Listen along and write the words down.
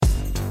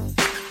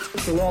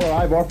Mr. Lawler,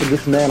 I've offered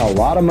this man a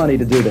lot of money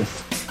to do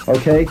this,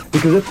 okay?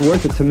 Because it's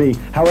worth it to me.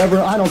 However,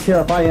 I don't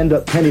care if I end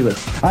up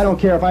penniless. I don't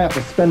care if I have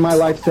to spend my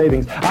life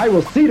savings. I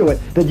will see to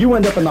it that you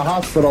end up in the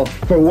hospital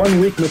for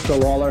 1 week,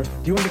 Mr. Lawler. Do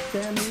you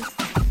understand me?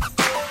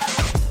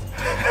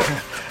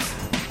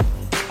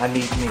 I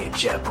need me a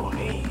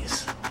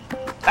Japanese.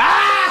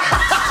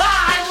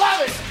 I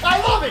love it!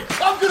 I love it!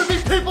 I'm gonna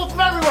meet people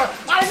from everywhere.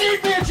 I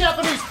need me a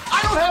Japanese.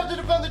 I don't have to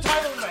defend the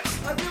title match.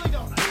 I really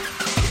don't.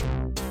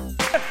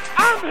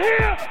 I'm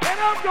here and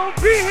I'm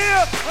gonna be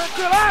here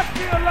until I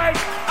feel like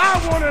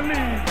I wanna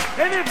leave.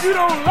 And if you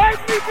don't like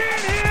me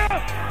being here,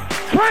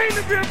 train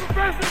to be a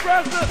professional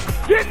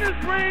wrestler, get in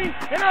this ring,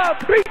 and I'll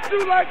beat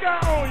you like I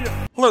own you.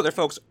 Hello there,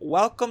 folks.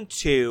 Welcome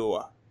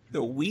to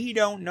the We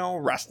Don't Know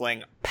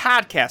Wrestling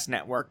Podcast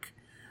Network.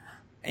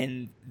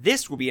 And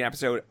this will be an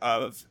episode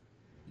of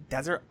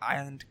Desert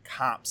Island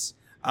Comps.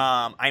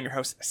 I'm your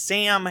host,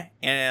 Sam,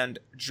 and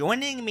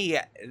joining me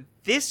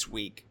this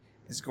week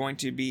is going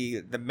to be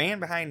the man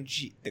behind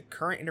the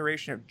current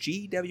iteration of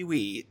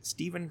GWE,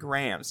 Stephen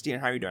Graham. Stephen,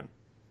 how are you doing?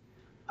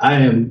 I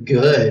am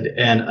good,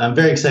 and I'm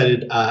very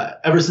excited.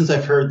 Ever since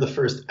I've heard the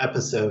first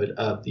episode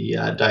of the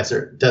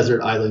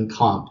Desert Island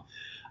Comp,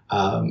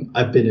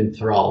 I've been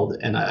enthralled,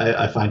 and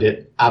I find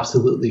it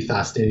absolutely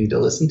fascinating to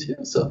listen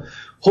to. So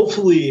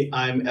hopefully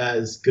I'm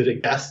as good a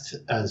guest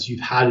as you've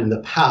had in the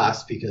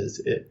past,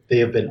 because they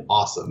have been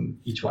awesome,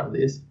 each one of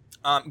these.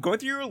 Going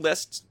through your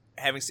list,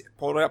 having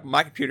pulled it up on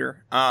my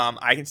computer,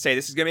 I can say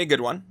this is going to be a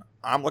good one.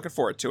 I'm looking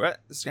forward to it.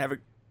 This is going to have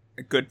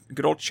a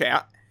good old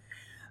chat.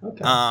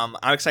 Okay. I'm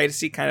excited to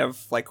see kind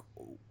of like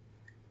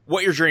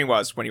what your journey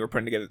was when you were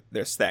putting together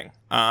this thing.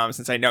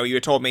 Since I know you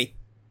had told me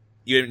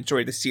you had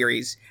enjoyed the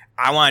series,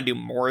 I want to do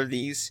more of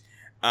these.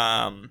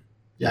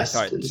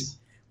 Yes, please.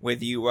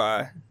 With you,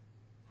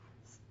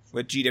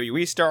 with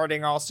GWE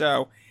starting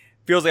also,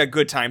 feels like a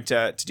good time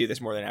to do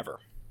this more than ever.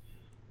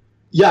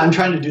 Yeah, I'm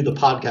trying to do the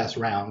podcast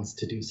rounds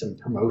to do some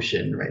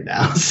promotion right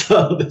now,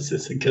 so this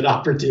is a good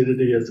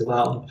opportunity as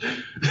well.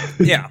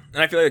 Yeah,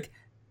 and I feel like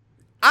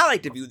I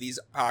like to view these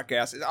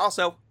podcasts as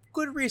also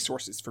good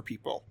resources for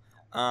people.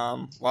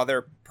 While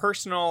they're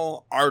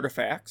personal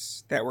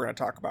artifacts that we're going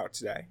to talk about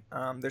today,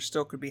 they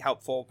still could be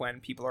helpful when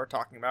people are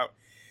talking about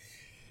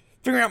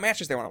figuring out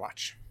matches they want to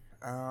watch.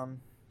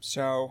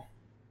 So,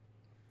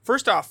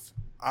 first off,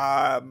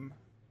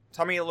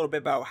 tell me a little bit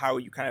about how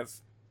you kind of,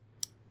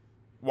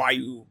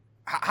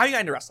 how you got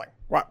into wrestling,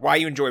 why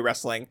you enjoy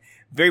wrestling.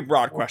 Very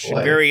broad question.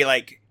 Boy. Very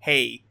like,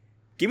 hey,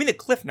 give me the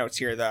cliff notes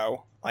here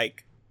though.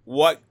 Like,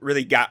 what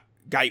really got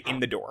you in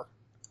the door?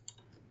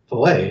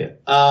 Boy,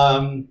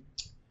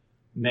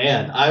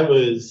 man, I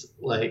was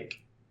like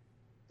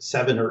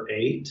 7 or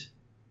 8.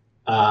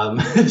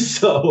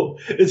 So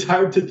it's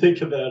hard to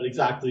think about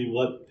exactly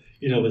what,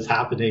 was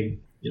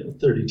happening,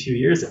 32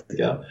 years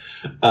ago,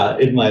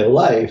 in my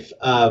life.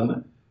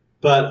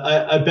 But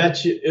I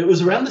bet you it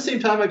was around the same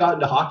time I got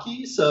into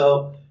hockey.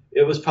 So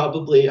it was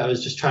probably, I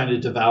was just trying to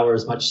devour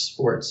as much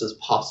sports as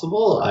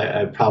possible.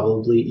 I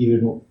probably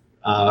even,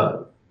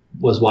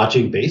 was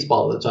watching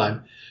baseball at the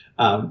time,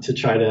 to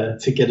try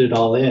to get it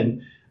all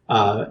in.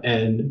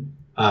 And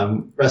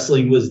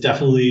wrestling was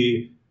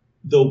definitely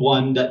the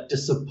one that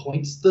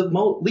disappoints the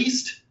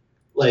least.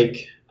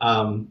 Like,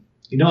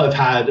 I've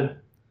had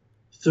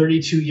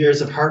 32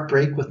 years of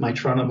heartbreak with my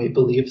Toronto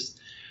Maple Leafs.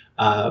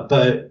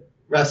 But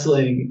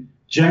wrestling,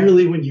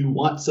 generally when you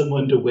want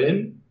someone to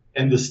win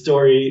and the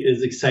story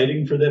is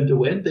exciting for them to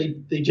win,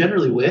 they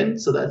generally win.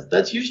 So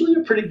that's usually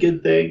a pretty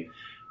good thing.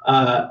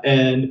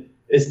 And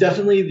it's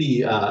definitely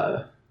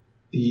the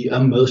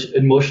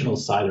emotional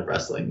side of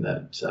wrestling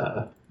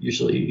that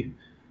usually,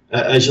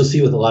 as you'll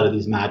see with a lot of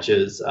these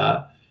matches,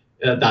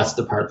 that's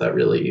the part that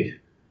really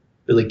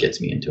gets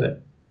me into it.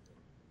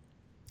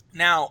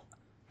 Now,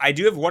 I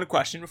do have one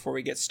question before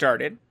we get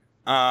started.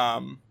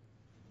 Thank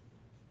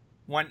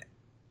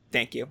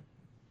you.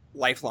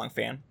 Lifelong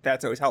fan.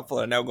 That's always helpful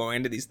to know going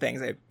into these things.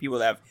 People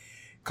that have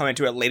come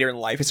into it later in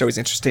life, it's always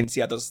interesting to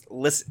see how those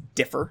lists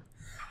differ.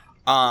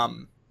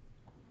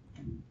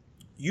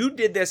 You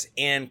did this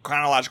in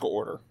chronological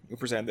order. You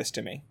presented this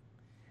to me.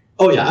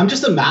 Oh, yeah. I'm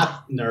just a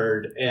math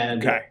nerd.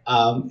 And okay.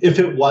 If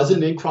it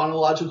wasn't in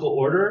chronological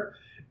order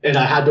and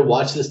I had to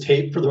watch this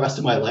tape for the rest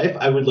of my life,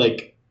 I would,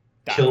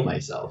 kill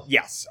myself.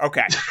 Yes.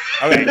 Okay.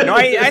 Okay. No,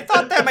 I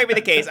thought that might be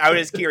the case. I was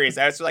just curious.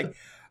 I was like,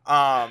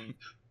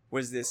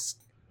 was this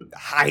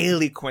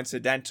highly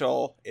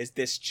coincidental? Is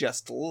this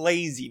just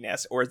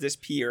laziness? Or is this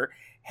pure,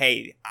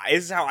 hey,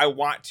 this is how I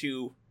want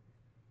to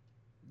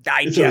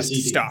digest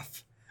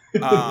stuff?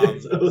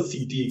 It's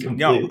OCD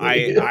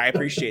completely. No, I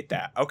appreciate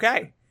that.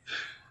 Okay.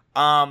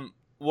 Well,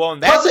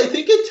 plus I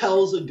think it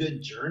tells a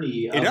good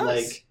journey of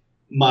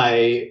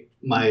my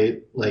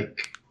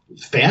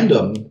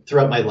fandom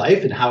throughout my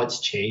life and how it's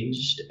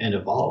changed and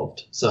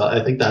evolved. So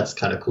I think that's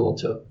kind of cool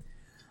too.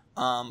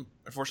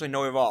 Unfortunately,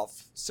 no evolve,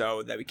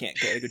 so that we can't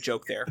get a good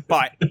joke there.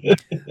 But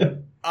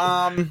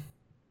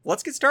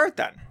let's get started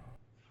then.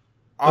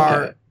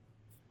 Okay.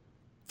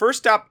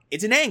 First up,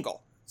 it's an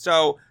angle.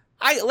 So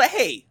let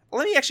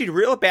me actually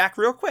reel it back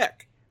real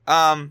quick.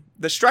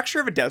 The structure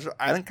of a Desert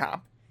Island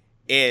comp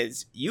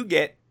is you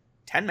get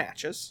 10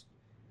 matches,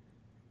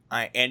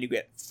 and you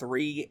get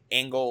 3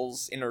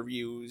 angles,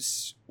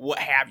 interviews, what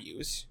have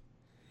yous.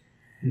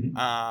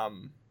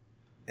 And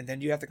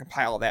then you have to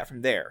compile all that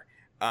from there.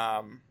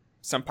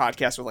 Some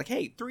podcasts were like,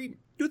 hey,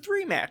 do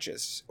 3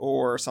 matches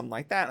or something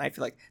like that. And I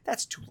feel like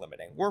that's too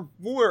limiting.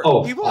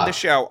 People on the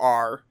show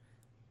are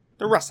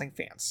the wrestling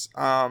fans.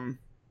 I want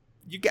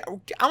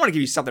to give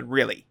you something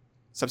really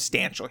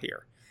substantial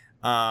here.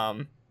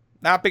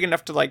 Not big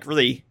enough to like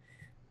really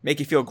make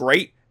you feel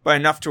great, but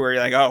enough to where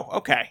you're like, oh,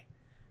 okay,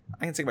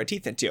 I can sink my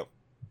teeth into.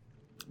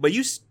 But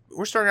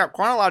we're starting out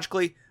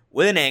chronologically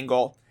with an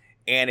angle,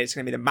 and it's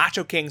going to be the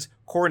Macho King's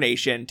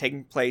coronation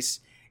taking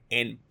place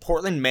in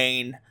Portland,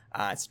 Maine,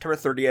 September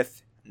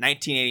 30th,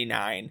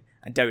 1989,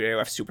 on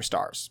WWF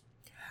Superstars.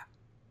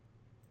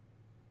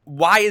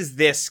 Why is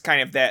this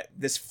kind of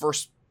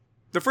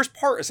the first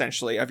part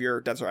essentially of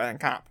your Desert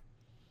Island comp?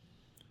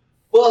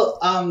 Well,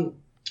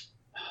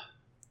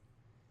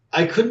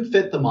 I couldn't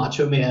fit the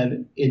Macho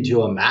Man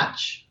into a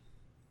match,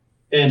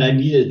 and I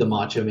needed the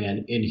Macho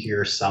Man in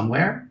here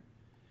somewhere.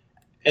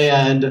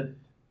 And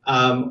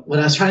when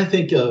I was trying to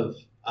think of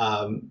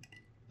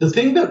the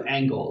thing about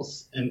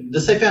angles, and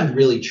this I found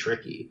really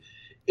tricky,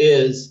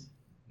 is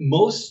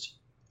most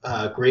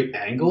great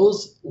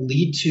angles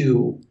lead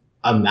to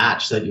a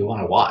match that you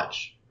want to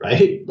watch,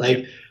 right?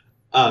 Like,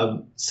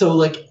 so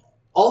like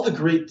all the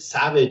great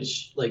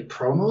Savage like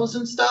promos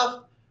and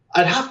stuff,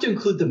 I'd have to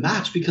include the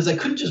match because I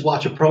couldn't just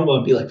watch a promo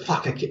and be like,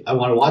 fuck, I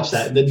want to watch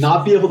that, and then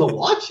not be able to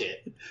watch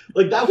it.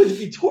 Like, that would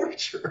be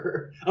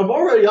torture. I'm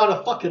already on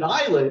a fucking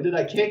island and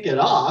I can't get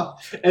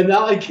off, and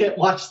now I can't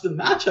watch the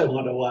match I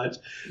want to watch.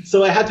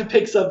 So I had to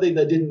pick something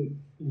that didn't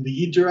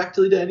lead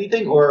directly to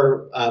anything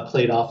or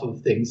played off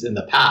of things in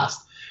the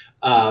past.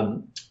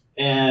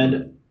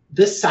 And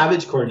this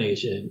Savage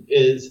coronation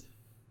is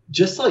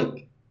just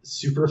like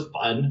super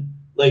fun.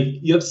 Like,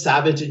 you have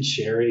Savage and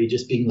Sherry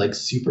just being like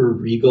super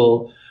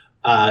regal.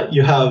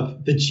 You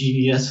have the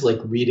Genius like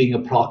reading a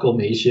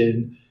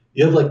proclamation.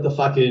 You have like the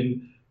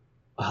fucking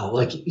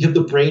you have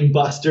the Brain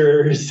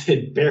Busters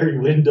and Barry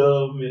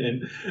Windham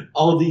and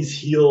all these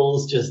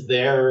heels just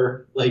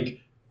there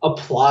like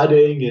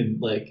applauding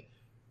and like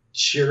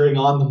cheering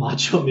on the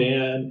Macho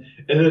Man.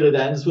 And then it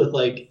ends with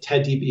like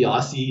Ted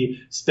DiBiase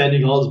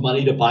spending all his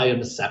money to buy him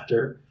a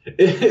scepter.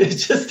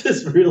 It's just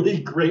this really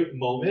great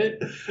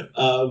moment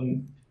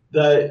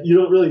that you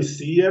don't really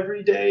see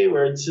every day,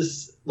 where it's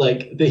just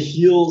like the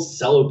heels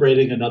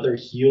celebrating another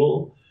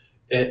heel,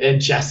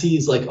 and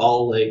Jesse's like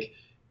all like,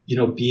 you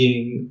know,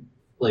 being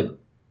like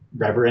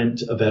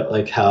reverent about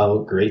like how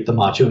great the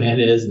Macho Man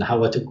is and how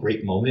much a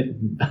great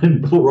moment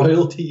and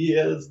royalty he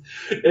is.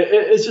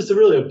 It's just a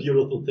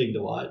beautiful thing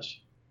to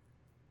watch.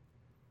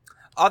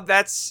 I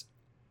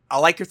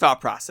like your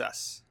thought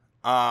process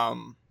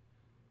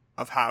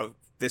of how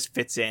this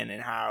fits in,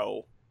 and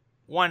how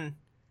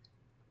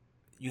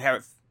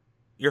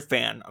you're a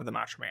fan of the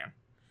Macho Man.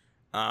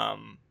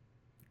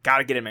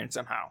 Gotta get him in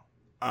somehow.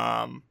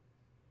 But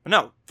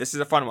no, this is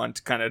a fun one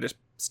to kind of just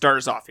start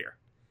us off here.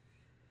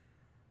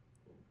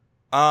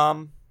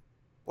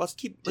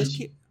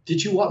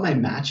 Did you want my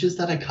matches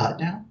that I cut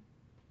now?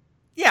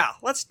 Yeah,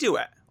 let's do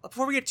it.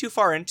 Before we get too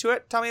far into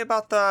it, tell me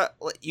about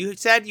you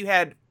said you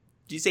had,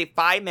 did you say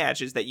 5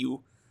 matches that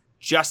you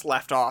just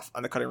left off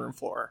on the cutting room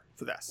floor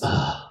for this?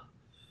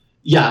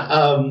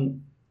 Yeah,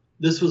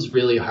 this was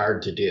really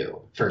hard to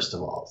do, first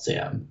of all,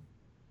 Sam.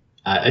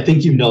 I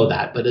think you know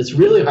that, but it's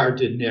really hard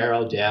to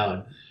narrow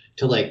down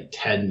to like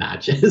 10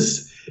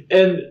 matches.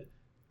 And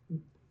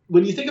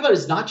when you think about it,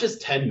 it's not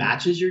just 10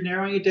 matches you're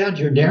narrowing it down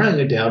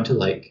to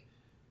like,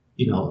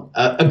 you know,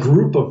 a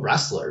group of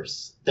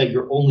wrestlers that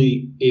you're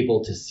only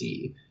able to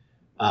see.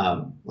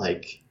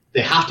 Like,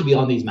 they have to be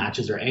on these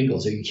matches or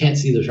angles, or you can't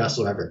see this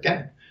wrestler ever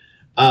again.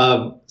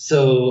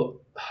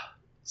 So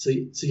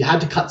you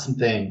had to cut some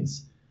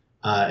things,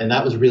 and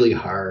that was really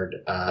hard.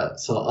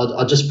 So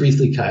I'll just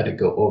briefly kind of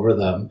go over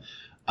them.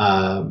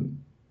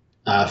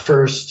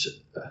 First,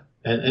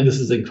 and this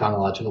is in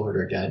chronological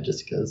order again,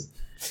 just because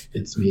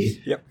it's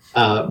me. Yep.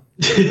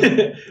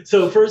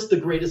 So first, the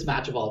greatest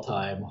match of all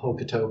time,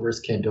 Hokuto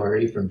versus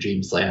Kandori from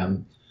Dream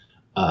Slam.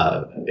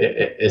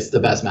 It's the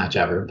best match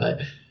ever, but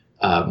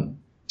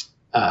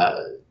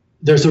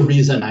there's a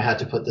reason I had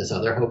to put this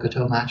other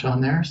Hokuto match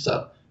on there,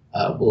 so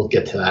we'll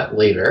get to that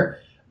later.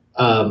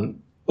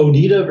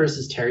 Onita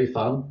versus Terry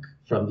Funk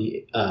from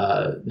the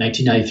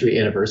 1993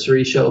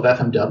 anniversary show of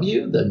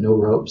FMW, the no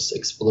ropes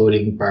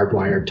exploding barbed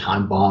wire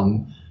time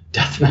bomb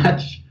death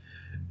match,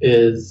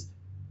 is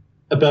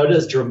about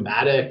as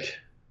dramatic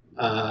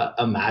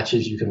a match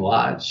as you can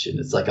watch, and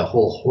it's like a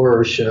whole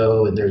horror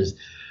show, and there's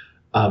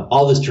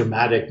all this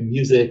dramatic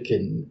music,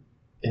 and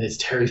it's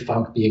Terry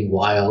Funk being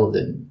wild,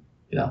 and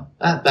you know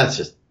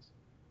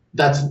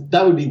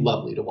that would be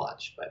lovely to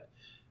watch, but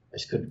I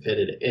just couldn't fit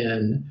it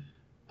in.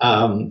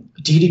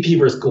 DDP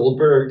versus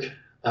Goldberg.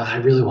 I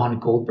really wanted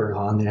Goldberg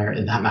on there,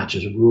 and that match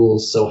just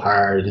rules so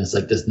hard, and it's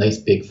like this nice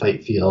big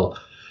fight feel,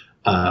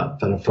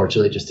 but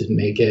unfortunately just didn't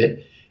make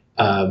it.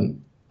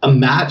 a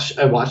match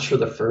I watched for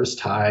the first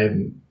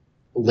time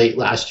late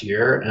last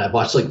year, and I've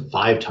watched like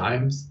 5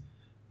 times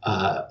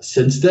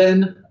since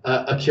then.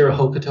 Akira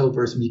Hokuto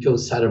versus Miko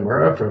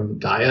Satomura from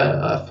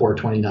Gaia,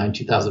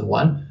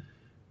 4/29/2001.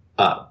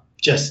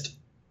 Just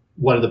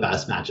one of the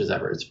best matches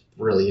ever. It's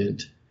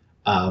brilliant.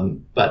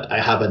 But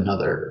I have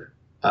another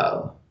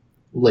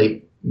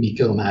late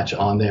Miko match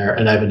on there,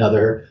 and I have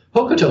another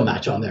Hokuto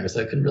match on there,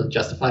 so I couldn't really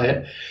justify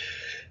it.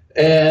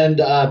 And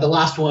the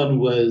last one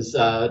was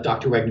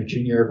Dr. Wagner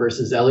Jr.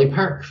 versus LA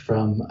Park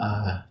from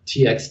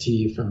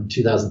TXT from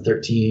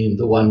 2013,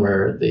 the one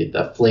where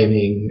the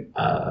flaming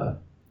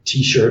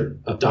T-shirt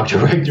of Dr.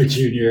 Wagner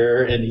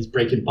Jr. and he's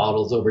breaking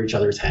bottles over each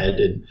other's head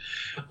and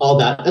all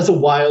that. That's a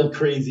wild,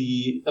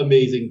 crazy,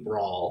 amazing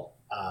brawl,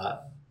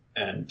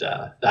 and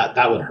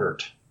that would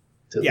hurt.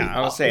 Yeah, I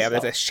would say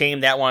it's a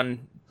shame that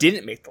one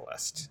didn't make the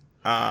list.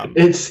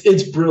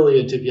 It's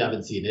brilliant if you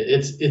haven't seen it.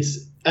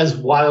 It's as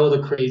wild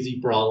a crazy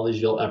brawl as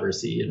you'll ever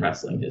see in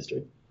wrestling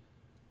history.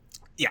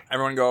 Yeah,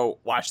 everyone go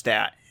watch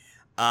that.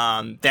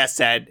 That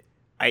said,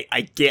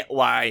 I get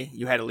why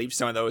you had to leave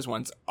some of those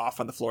ones off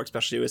on the floor,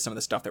 especially with some of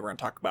the stuff that we're going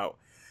to talk about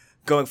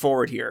going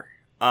forward here.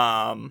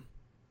 I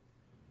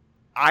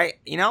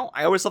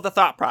always love the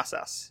thought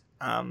process.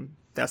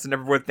 That's the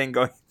number one thing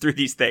going through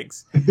these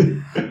things.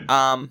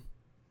 But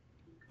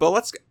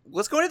let's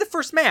go into the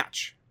first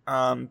match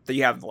that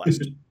you have on the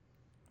list.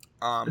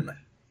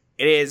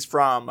 It is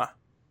from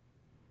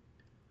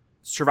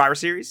Survivor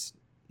Series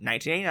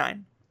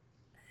 1989.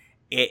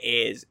 It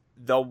is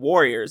the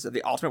Warriors of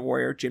the Ultimate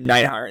Warrior, Jim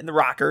Neidhart and the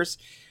Rockers,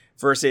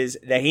 versus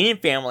the Heenan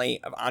family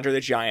of Andre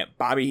the Giant,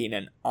 Bobby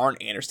Heenan, Arn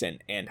Anderson,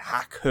 and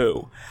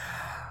Haku.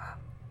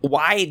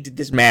 Why did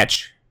this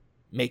match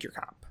make your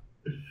comp?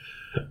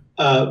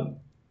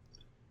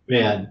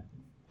 Man,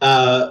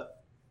 I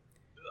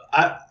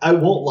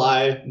won't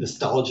lie.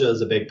 Nostalgia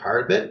is a big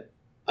part of it.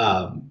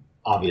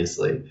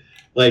 Obviously,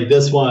 like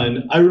this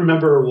one, I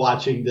remember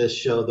watching this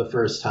show the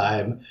first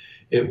time.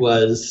 It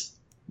was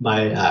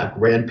my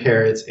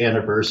grandparents'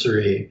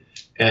 anniversary,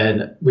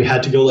 and we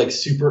had to go like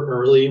super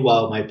early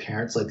while my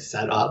parents like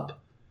set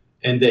up,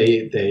 and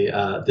they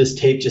this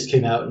tape just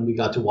came out and we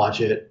got to watch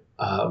it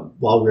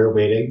while we were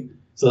waiting.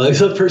 So that's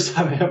the first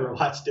time I ever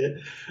watched it,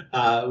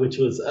 which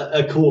was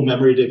a cool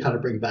memory to kind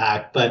of bring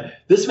back. But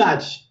this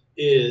match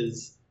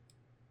is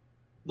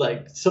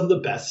like some of the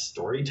best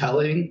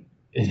storytelling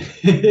in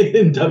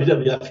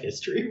WWF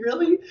history,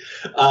 really,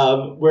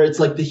 where it's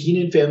like the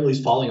Heenan family's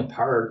falling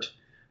apart.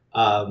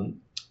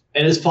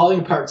 And it's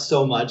falling apart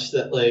so much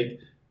that, like,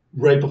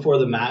 right before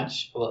the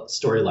match, well,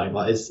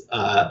 storyline-wise,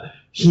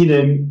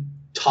 Heenan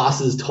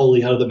tosses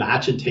Tully out of the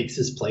match and takes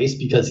his place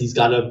because he's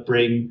got to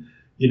bring,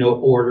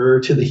 order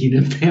to the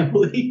Heenan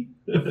family.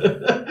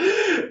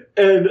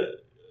 And,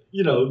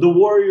 the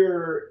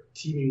Warrior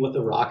teaming with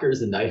the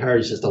Rockers and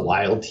Neidhart is just a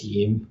wild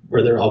team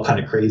where they're all kind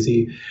of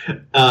crazy.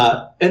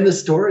 And the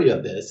story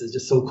of this is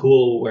just so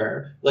cool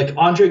where, like,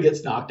 Andre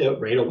gets knocked out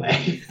right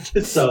away.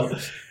 So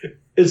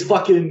it's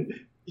fucking...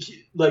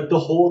 like the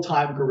whole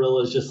time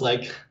Gorilla's just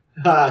like,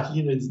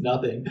 Heenan's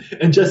nothing.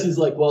 And Jesse's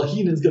like, well,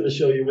 Heenan's going to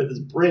show you with his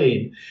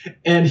brain.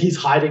 And he's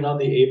hiding on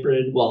the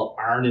apron while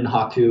Arn and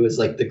Haku is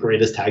like the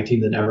greatest tag team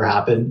that never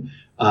happened,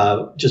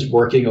 just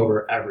working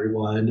over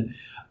everyone.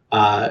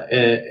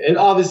 And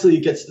obviously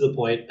it gets to the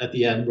point at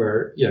the end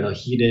where,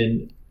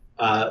 Heenan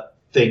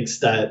thinks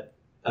that,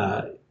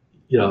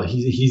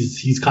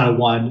 he's kind of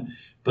won,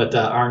 but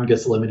Arn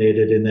gets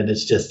eliminated. And then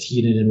it's just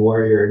Heenan and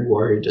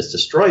Warrior just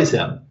destroys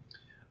him.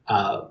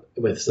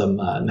 With some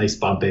nice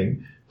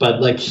bumping, but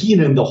like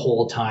Heenan the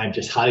whole time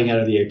just hiding out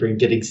of the apron,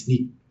 getting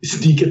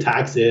sneak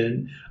attacks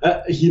in.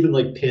 He even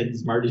like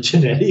pins Marty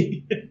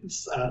Jannetty.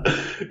 It's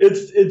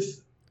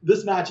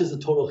this match is a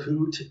total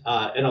hoot,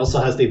 and also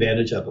has the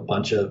advantage of a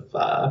bunch of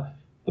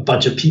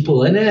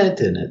people in it,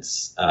 and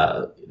it's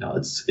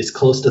it's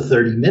close to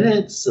 30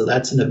 minutes, so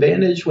that's an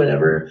advantage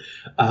whenever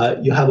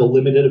you have a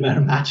limited amount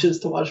of matches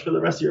to watch for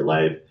the rest of your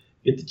life.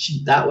 You get to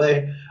cheat that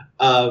way,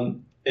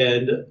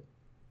 and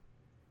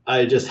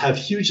I just have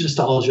huge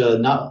nostalgia,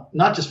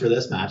 not just for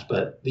this match,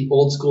 but the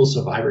old school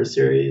Survivor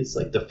Series.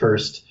 Like the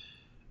first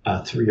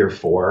 3 or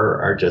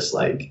 4 are just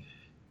like,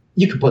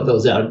 you can put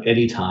those out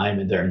anytime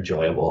and they're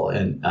enjoyable.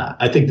 And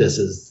I think this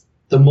is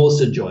the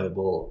most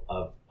enjoyable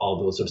of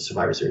all those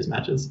Survivor Series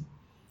matches.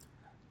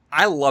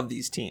 I love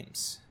these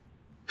teams.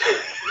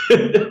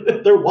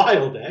 They're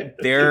wild, eh?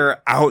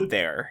 They're out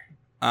there.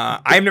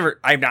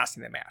 I've not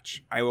seen the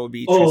match. I will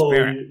be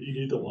transparent. Oh, you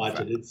need to watch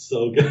it. It's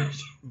so good.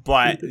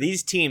 But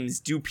these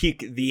teams do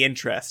pique the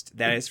interest.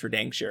 That is for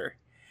dang sure.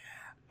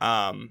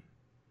 I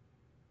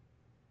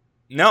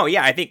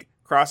think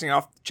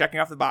checking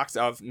off the box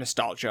of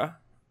nostalgia.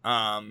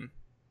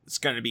 It's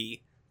going to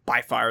be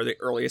by far the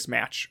earliest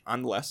match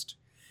on the list.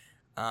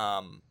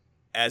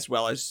 As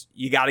well as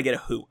you got to get a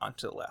hoot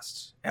onto the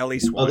list. At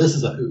least one. Oh, this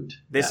is a hoot.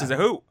 This is a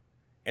hoot.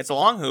 It's a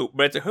long hoot,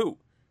 but it's a hoot.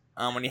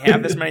 When you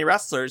have this many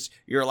wrestlers,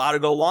 you're allowed to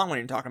go long when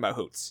you're talking about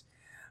hoots.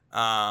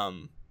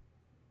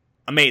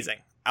 Amazing.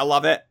 I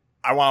love it.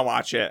 I want to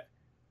watch it.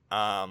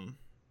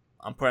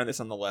 I'm putting this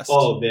on the list.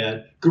 Oh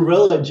man,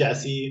 Gorilla and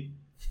Jesse,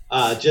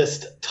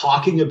 just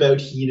talking about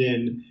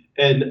Heenan,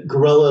 and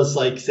Gorilla's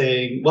like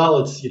saying, "Well,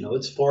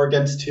 it's 4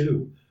 against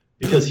 2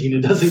 because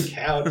Heenan doesn't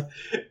count."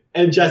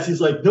 And Jesse's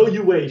like, "No,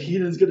 you wait.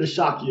 Heenan's gonna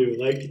shock you.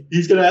 Like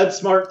he's gonna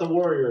outsmart the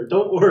Warrior.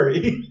 Don't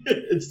worry.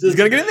 It's just, he's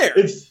gonna get in there.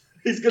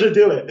 He's gonna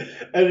do it."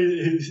 And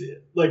he's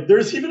like,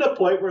 there's even a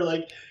point where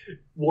like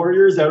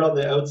Warrior's out on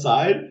the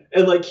outside,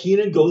 and like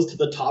Heenan goes to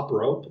the top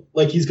rope,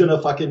 like he's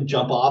gonna fucking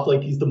jump off,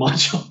 like he's the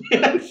Macho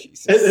Man, and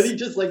then he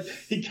just like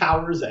he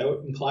cowers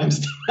out and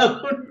climbs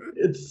down.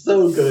 It's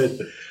so good.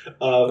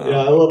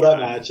 I love that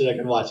match, and I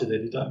can watch it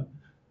anytime.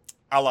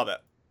 I love it.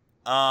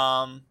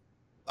 All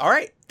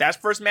right, that's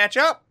first match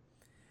up.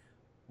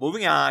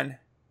 Moving on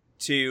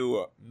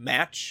to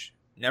match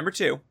number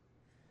 2.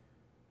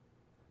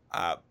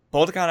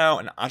 Bull Nakano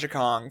and Aja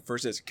Kong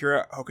versus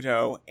Akira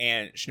Hokuto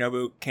and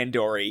Shinobu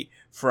Kandori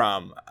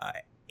from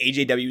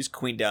AJW's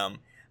Queendom,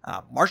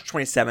 March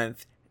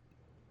 27th,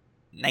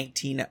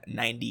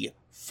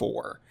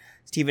 1994.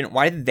 Steven,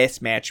 why did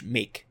this match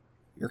make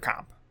your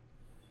comp?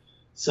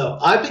 So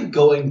I've been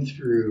going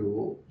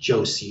through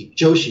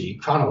Joshi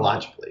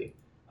chronologically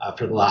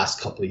for the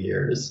last couple of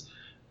years,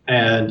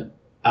 and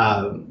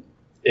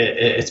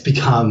it's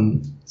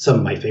become some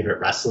of my favorite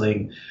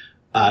wrestling.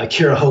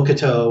 Akira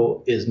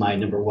Hokuto is my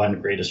number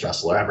 1 greatest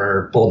wrestler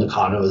ever. Bull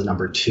Nakano is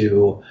number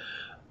 2.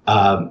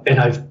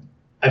 And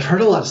I've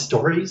heard a lot of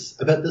stories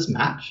about this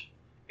match,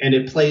 and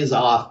it plays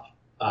off,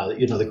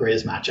 the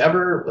greatest match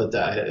ever, what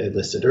I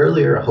listed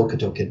earlier,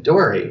 Hokuto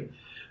Kandori.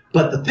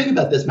 But the thing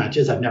about this match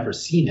is I've never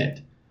seen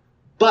it.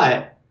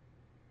 But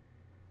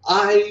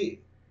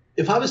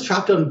if I was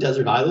trapped on a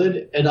desert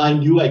island and I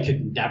knew I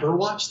could never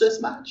watch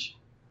this match,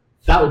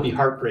 that would be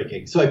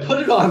heartbreaking. So I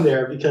put it on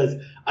there because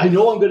I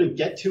know I'm going to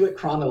get to it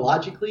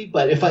chronologically,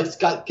 but if it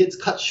gets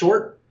cut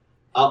short,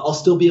 I'll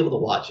still be able to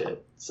watch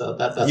it. So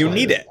that's you why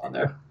need it on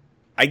there.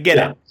 I get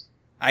it.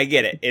 I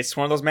get it. It's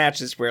one of those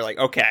matches where like,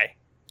 okay,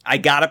 you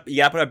gotta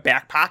put a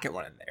back pocket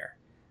one in there,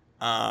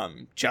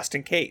 just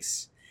in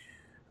case.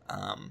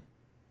 All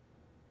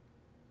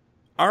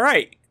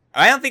right.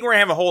 I don't think we're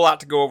gonna have a whole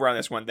lot to go over on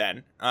this one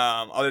then,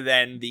 other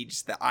than the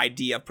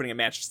idea of putting a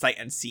match sight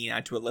unseen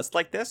onto a list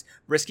like this.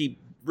 Risky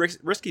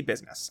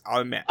business,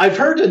 I'll admit. I've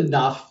heard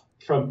enough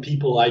from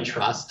people I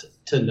trust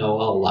to know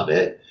I'll love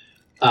it.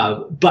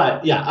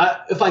 But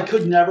yeah, if I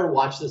could never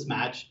watch this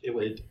match, it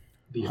would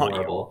be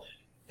horrible.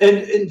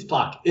 And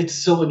fuck, it's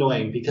so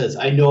annoying because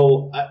I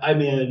know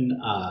I'm in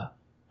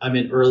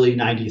early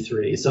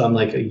 '93, so I'm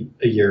like a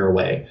year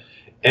away,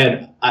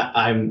 and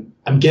I'm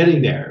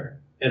getting there.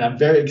 And I'm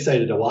very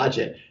excited to watch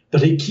it.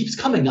 But it keeps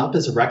coming up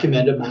as a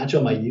recommended match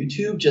on my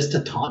YouTube just to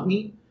taunt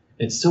me.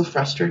 It's so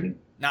frustrating.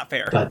 Not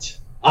fair. But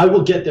I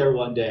will get there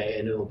one day,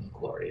 and it'll be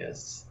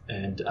glorious.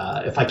 And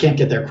if I can't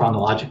get there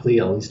chronologically,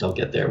 at least I'll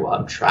get there while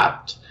I'm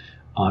trapped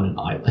on an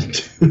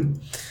island.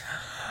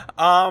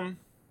 All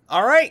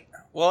right.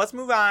 Well, let's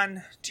move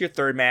on to your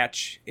third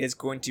match. It's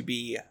going to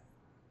be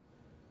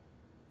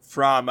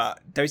from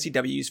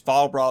WCW's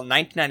Fall Brawl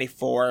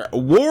 1994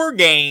 War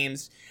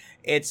Games.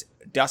 It's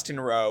Dusty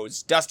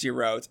Rhodes,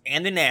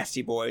 and the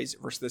Nasty Boys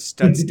versus the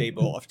stud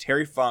stable of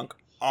Terry Funk,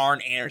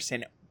 Arn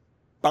Anderson,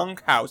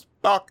 Bunkhouse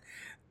Buck,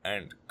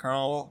 and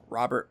Colonel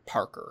Robert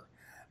Parker.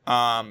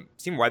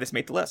 See why this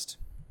made the list.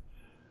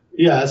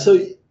 Yeah, so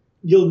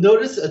you'll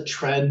notice a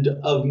trend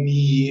of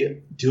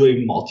me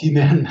doing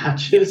multi-man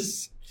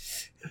matches.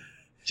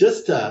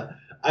 Just,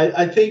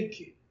 I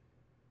think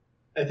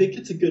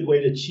it's a good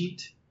way to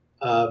cheat.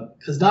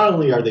 Because not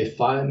only are they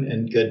fun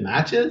and good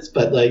matches,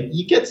 but like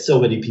you get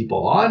so many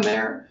people on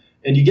there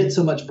and you get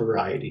so much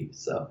variety.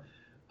 So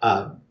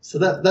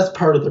that's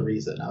part of the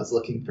reason I was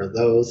looking for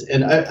those.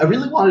 And I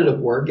really wanted a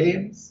War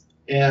Games,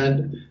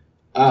 and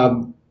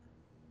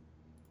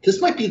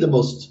this might be the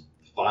most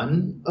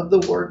fun of the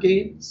War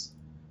Games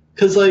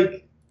because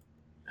like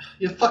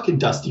fucking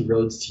Dusty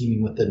Rhodes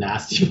teaming with the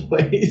Nasty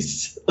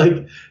Boys.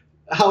 Like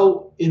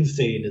how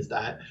insane is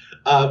that?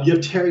 You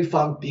have Terry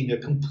Funk being a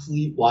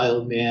complete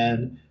wild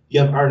man.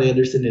 You have Arn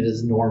Anderson in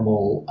his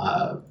normal,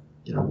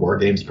 War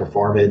Games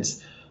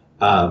performance.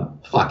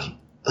 Like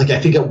I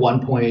think at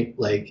one point,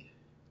 like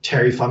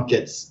Terry Funk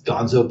gets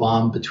Gonzo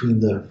Bomb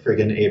between the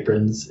friggin'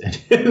 aprons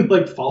and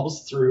like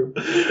falls through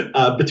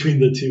between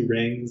the two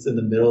rings in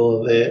the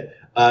middle of it.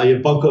 You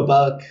have Bunko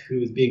Buck,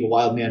 who's being a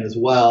wild man as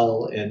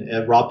well,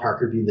 and Rob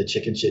Parker being the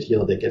chicken shit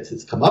heel that gets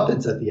his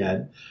comeuppance at the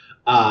end.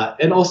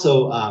 And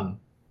also,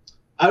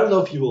 I don't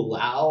know if you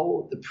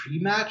allow the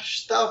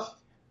pre-match stuff.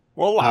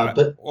 We'll allow it.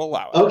 But, we'll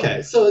allow it.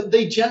 Okay, so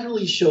they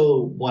generally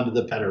show one of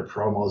the better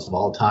promos of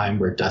all time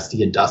where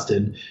Dusty and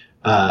Dustin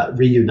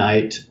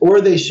reunite, or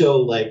they show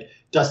like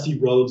Dusty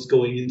Rhodes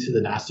going into the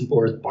Nasty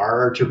Boys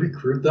bar to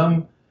recruit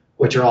them,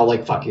 which are all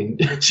like fucking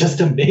just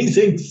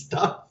amazing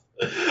stuff.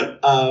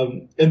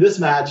 In this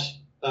match,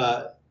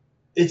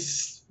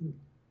 it's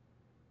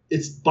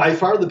by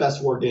far the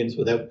best War Games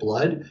without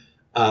blood,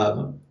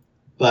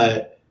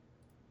 but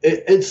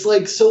it's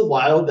like so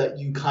wild that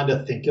you kind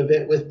of think of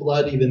it with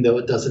blood, even though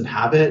it doesn't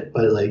have it.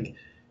 But like,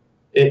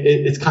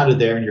 it's kind of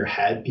there in your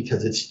head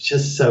because it's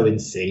just so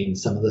insane,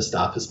 some of the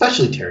stuff,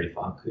 especially Terry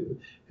Funk,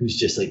 who's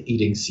just like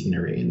eating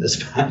scenery in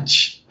this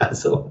match.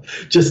 So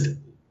just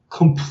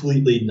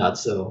completely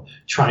nutso,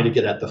 trying to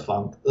get at the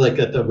Funk, like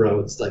at the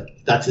Rhodes.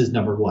 Like that's his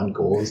number one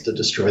goal, is to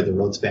destroy the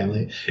Rhodes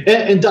family.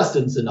 And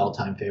Dustin's an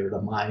all-time favorite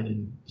of mine,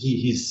 and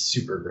he's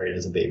super great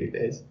as a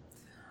babyface.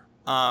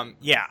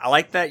 Yeah, I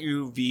like that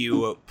you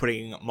view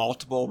putting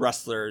multiple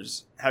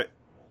wrestlers,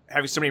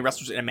 having so many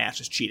wrestlers in a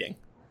match as cheating.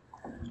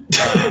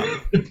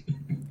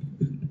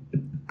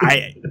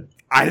 I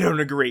don't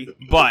agree,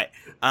 but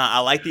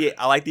I like the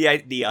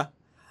idea.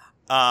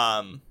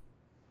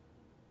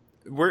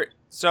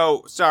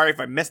 So sorry if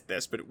I missed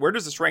this, but where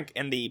does this rank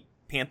in the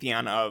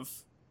pantheon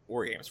of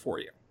war games for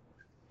you?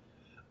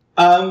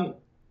 To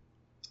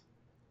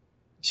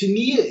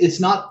me, it's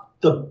not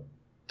the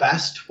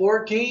best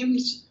war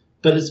games,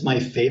 but it's my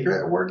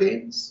favorite war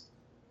games.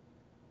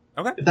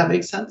 Okay, if that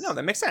makes sense. No,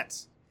 that makes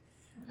sense.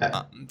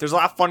 Okay. There's a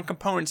lot of fun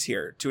components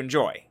here to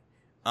enjoy,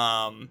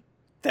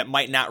 that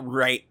might not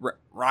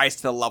rise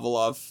to the level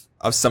of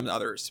some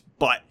others.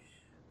 But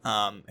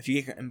if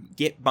you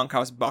get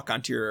Bunkhouse Buck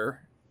onto your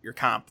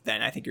comp,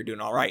 then I think you're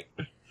doing all right.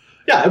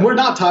 Yeah, and we're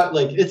not talking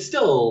like it's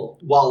still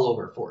well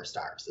over 4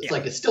 stars. It's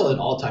like it's still an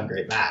all-time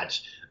great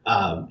match.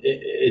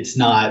 It's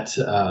not,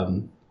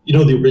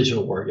 the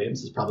original War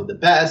Games is probably the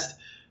best,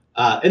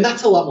 and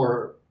that's a lot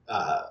more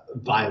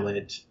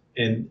violent.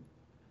 And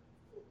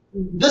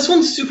this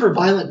one's super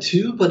violent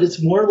too, but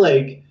it's more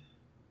like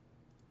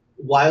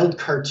wild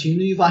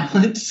cartoony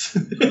violence.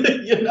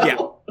 Yeah,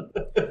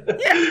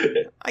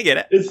 I get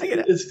it.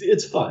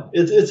 It's fun.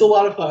 It's a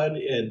lot of fun,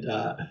 and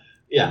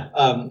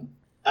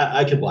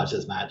I could watch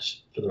this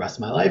match for the rest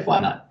of my life. Why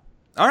not?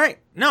 All right,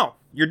 no,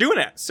 you're doing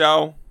it,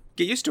 so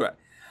get used to it.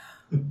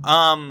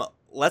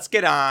 Let's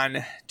get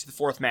on to the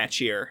 4th match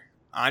here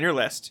on your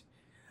list.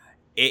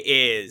 It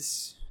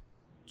is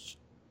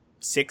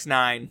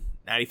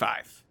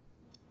 6/9/95.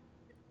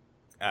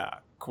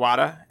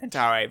 Kawada and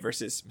Taue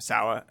versus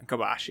Misawa and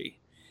Kobashi.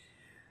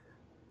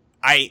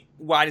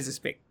 Why does this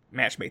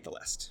match make the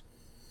list?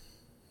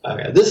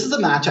 Okay, this is a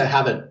match I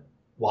haven't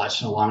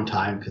watched in a long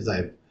time because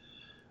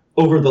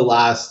over the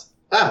last,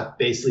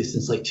 basically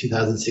since like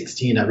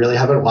 2016, I really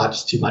haven't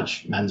watched too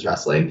much men's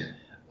wrestling.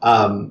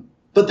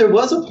 But there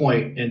was a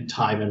point in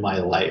time in my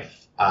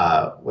life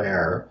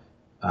where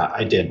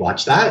I did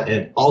watch that,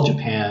 and All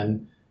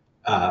Japan,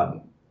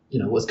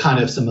 was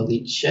kind of some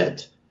elite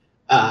shit.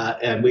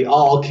 And we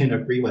all can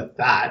agree with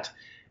that.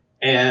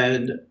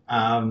 And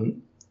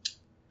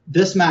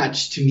this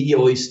match, to me,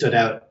 always stood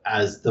out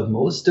as the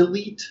most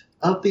elite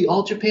of the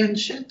All Japan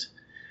shit.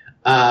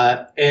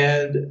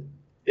 And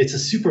it's a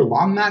super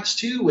long match,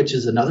 too, which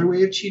is another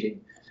way of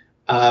cheating.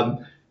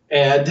 And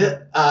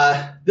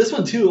this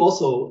one, too,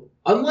 also,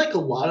 unlike a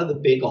lot of the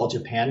big All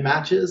Japan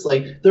matches,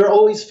 like they're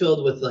always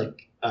filled with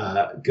like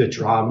good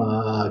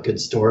drama, good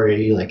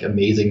story, like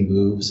amazing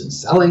moves and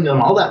selling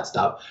and all that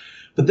stuff.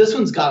 But this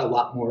one's got a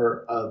lot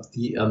more of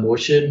the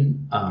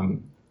emotion,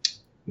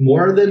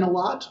 more than a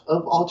lot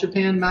of All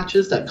Japan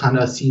matches that kind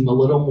of seem a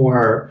little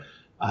more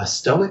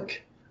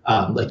stoic.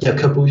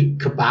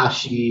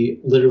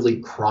 Kobashi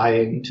literally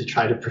crying to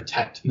try to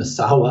protect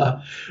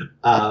Misawa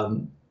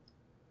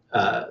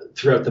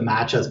throughout the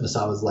match as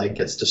Misawa's leg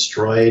gets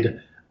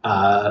destroyed.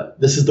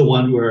 This is the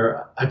one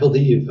where I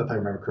believe, if I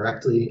remember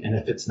correctly, and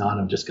if it's not,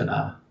 I'm just going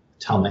to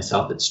tell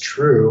myself it's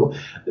true,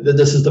 that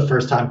this is the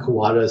first time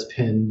Kawada has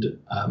pinned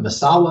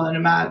Misawa in a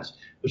match,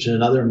 which is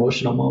another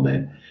emotional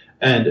moment.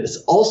 And it's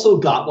also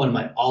got one of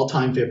my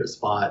all-time favorite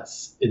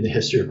spots in the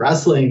history of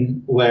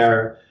wrestling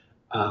where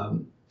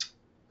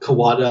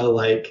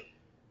Kawada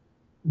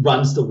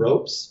runs the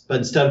ropes, but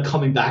instead of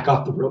coming back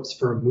off the ropes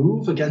for a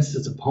move against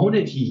his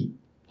opponent, he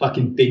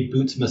fucking big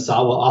boots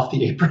Misawa off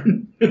the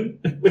apron,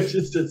 which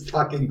is just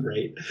fucking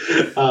great.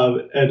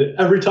 And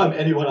every time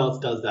anyone else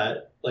does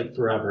that,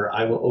 forever,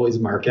 I will always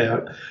mark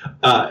out.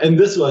 And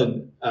this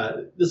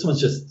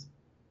one's just,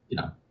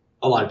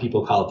 a lot of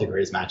people call it the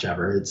greatest match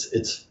ever.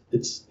 It's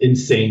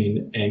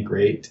insane and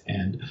great,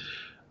 and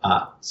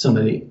so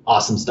many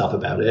awesome stuff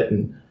about it.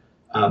 And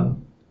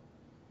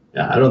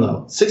I don't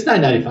know,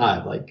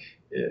 6/9/95,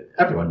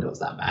 everyone knows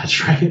that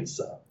match, right?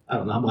 So I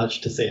don't know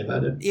much to say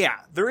about it. Yeah,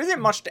 there isn't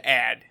much to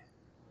add.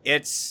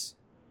 It's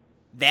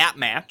that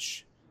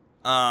match,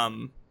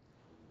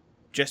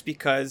 just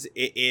because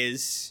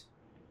it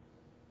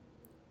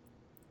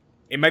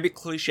might be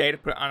cliche to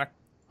put on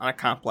a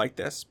comp like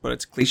this, but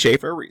it's cliche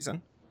for a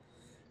reason.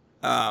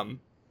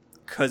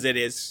 Because it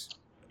is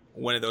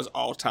one of those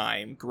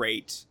all-time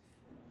great.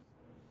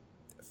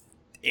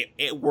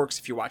 It works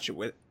if you watch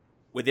it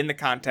within the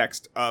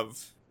context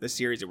of the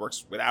series. It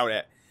works without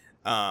it.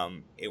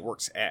 It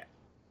works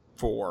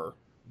for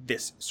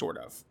this sort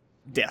of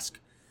disc.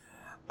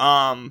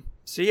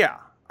 So yeah,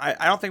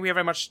 I don't think we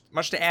have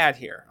much to add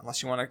here,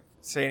 unless you want to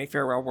say any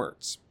farewell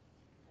words.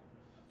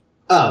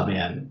 Oh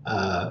man,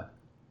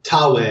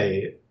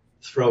 Taue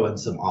throwing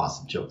some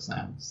awesome choke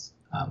slams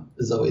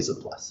is always a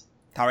plus.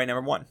 Taue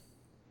number 1.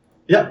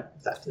 Yeah,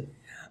 exactly.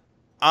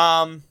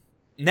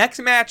 Next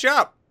match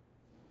up,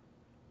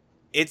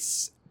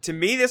 it's, to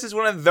me, this is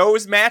one of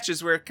those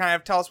matches where it kind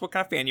of tells us what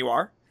kind of fan you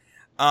are.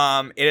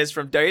 It is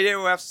from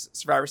WWF's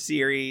Survivor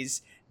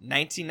Series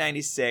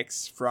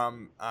 1996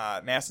 from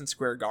Madison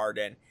Square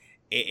Garden.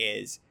 It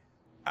is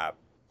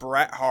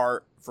Bret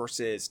Hart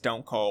versus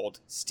Stone Cold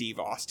Steve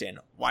Austin.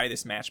 Why did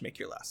this match make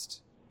your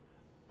list?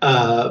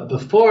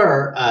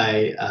 Before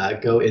I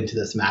go into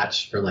this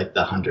match for like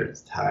the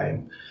 100th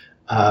time,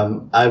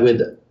 I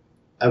would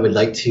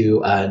like to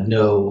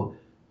know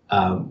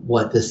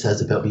what this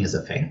says about me as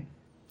a fan.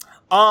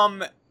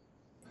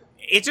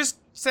 It just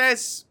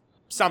says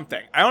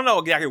something. I don't know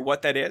exactly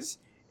what that is.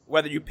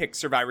 Whether you pick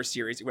Survivor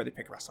Series or whether you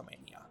pick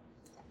WrestleMania.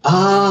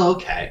 Oh,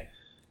 okay.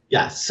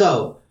 Yeah.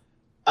 So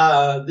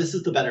this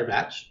is the better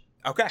match.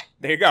 Okay,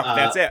 there you go.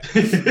 That's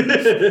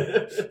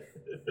it.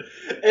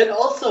 And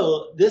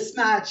also, this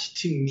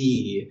match to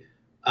me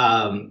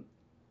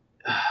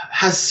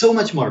has so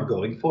much more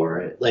going for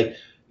it. Like,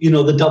 you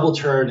know, the double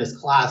turn is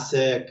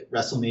classic.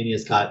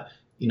 WrestleMania's got,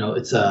 you know,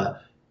 it's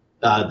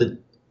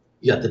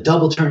you got the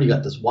double turn, you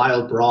got this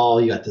wild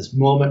brawl, you got this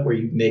moment where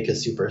you make a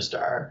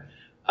superstar.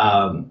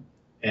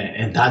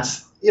 And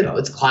that's, you know,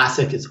 it's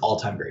classic, it's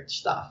all-time great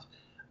stuff.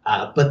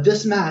 But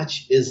this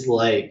match is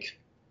like,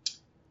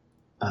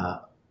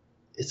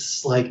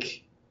 it's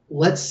like,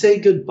 let's say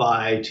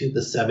goodbye to the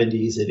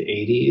 70s and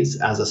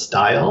 80s as a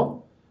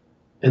style,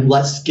 and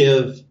let's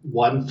give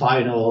one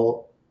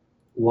final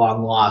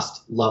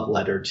long-lost love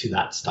letter to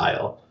that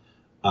style.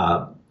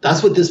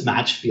 That's what this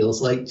match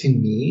feels like to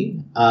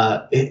me.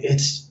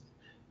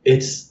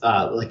 It's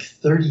like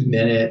 30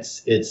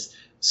 minutes. It's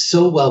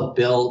so well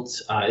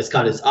built. It's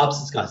got its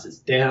ups, it's got its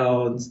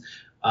downs.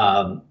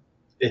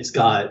 It's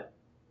got,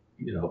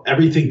 you know,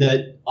 everything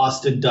that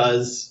Austin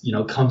does, you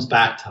know, comes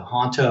back to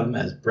haunt him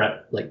as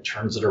Bret like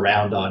turns it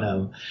around on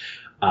him.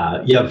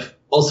 You have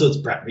also it's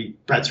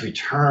Bret's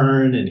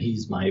return, and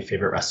he's my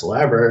favorite wrestler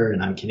ever,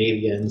 and I'm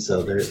Canadian,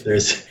 so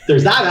there's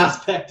that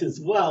aspect as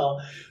well.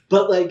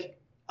 But like,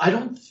 I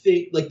don't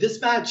think like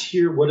this match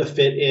here would have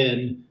fit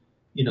in,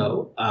 you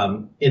know,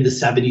 in the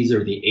 70s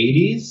or the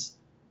 80s.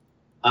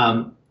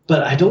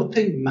 But I don't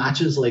think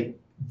matches like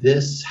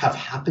this have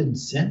happened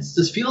since.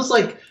 This feels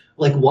like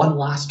one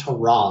last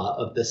hurrah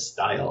of this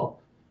style.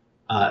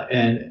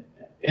 And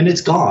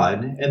it's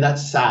gone, and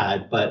that's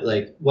sad, but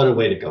like, what a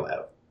way to go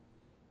out.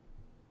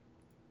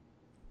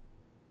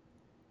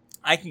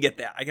 I can get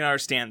that. I can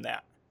understand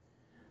that.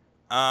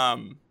 I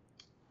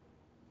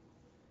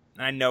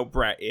know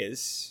Bret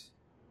is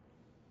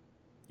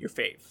your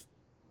fave.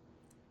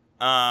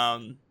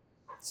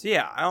 So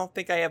yeah, I don't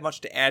think I have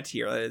much to add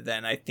here other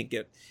than I think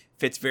it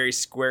fits very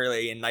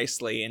squarely and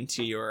nicely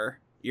into your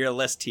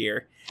list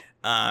here.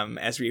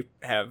 As we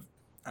have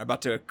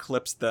about to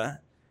eclipse the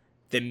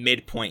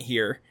midpoint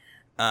here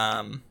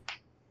of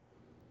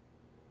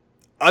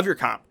your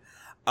comp,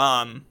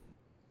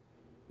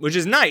 which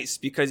is nice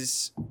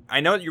because I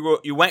know that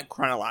you went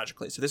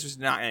chronologically, so this was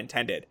not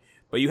intended,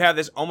 but you have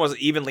this almost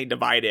evenly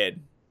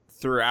divided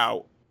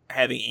throughout,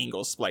 having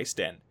angles spliced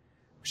in,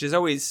 which is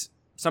always,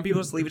 some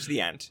people just leave it to the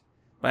end,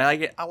 but I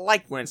like it. I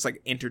like when it's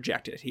like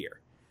interjected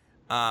here.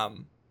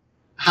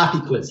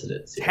 Happy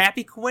coincidence. Yeah.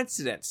 Happy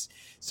coincidence.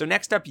 So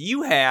next up,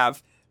 you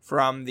have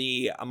from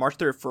the March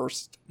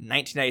 31st,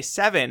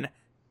 1997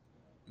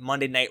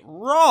 Monday Night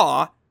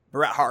Raw,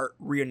 Bret Hart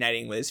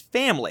reuniting with his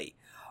family.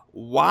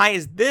 Why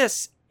is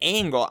this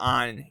angle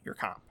on your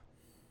comp?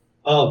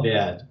 Oh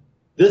man,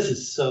 this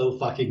is so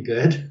fucking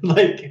good.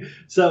 Like,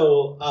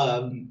 so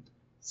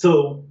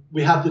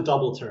we have the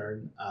double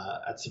turn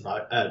at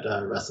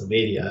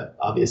WrestleMania,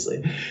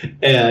 obviously,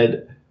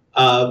 and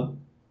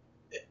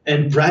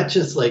Bret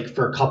just like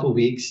for a couple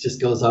weeks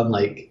just goes on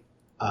like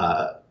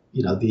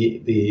you know,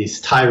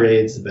 these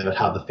tirades about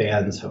how the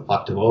fans have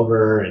fucked him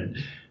over and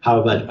how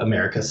about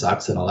America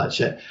sucks and all that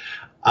shit.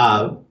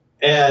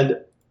 And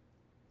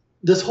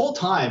this whole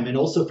time, and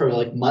also for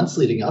like months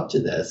leading up to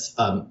this,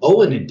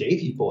 Owen and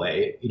Davey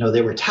Boy, you know,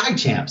 they were tag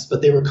champs,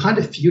 but they were kind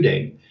of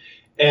feuding.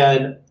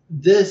 And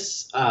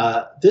this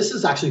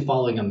is actually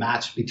following a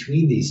match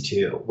between these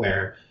two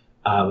where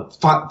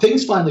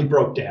things finally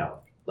broke down.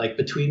 Like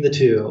between the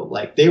two,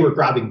 like they were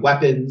grabbing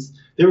weapons,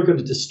 they were going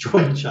to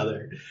destroy each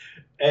other.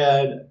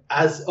 And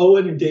as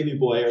Owen and Davey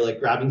Boy are like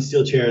grabbing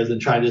steel chairs and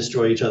trying to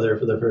destroy each other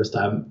for the first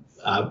time,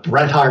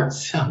 Bret Hart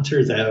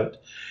saunters out,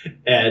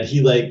 and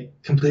he like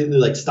completely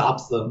like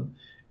stops them,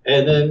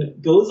 and then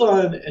goes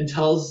on and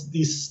tells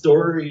these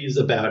stories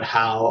about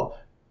how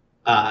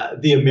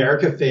the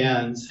America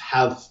fans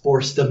have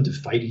forced them to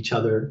fight each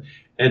other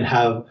and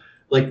have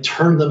like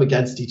turned them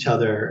against each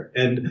other,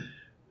 and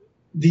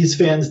these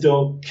fans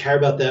don't care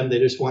about them. They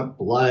just want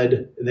blood,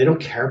 and they don't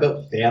care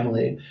about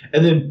family.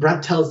 And then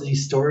Bret tells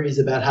these stories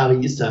about how he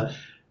used to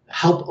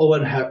help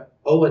Owen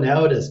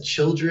out as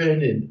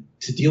children and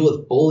to deal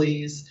with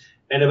bullies,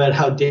 and about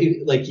how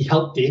he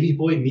helped Davey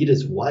Boy meet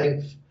his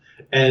wife,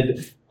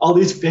 and all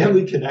these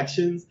family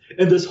connections.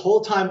 And this whole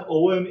time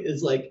Owen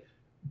is like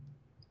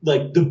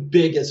the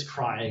biggest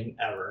crying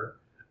ever.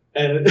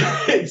 And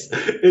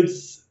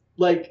it's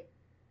like,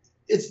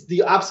 it's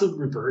the absolute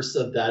reverse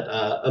of that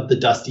of the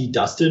Dusty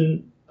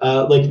Dustin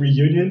like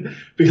reunion,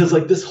 because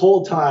like this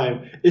whole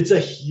time it's a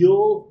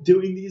heel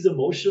doing these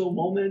emotional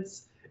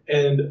moments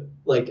and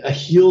like a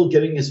heel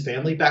getting his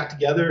family back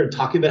together and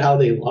talking about how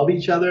they love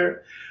each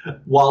other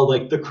while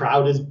like the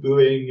crowd is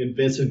booing and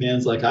Vince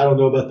McMahon's like, I don't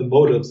know about the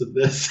motives of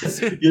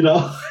this, you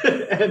know.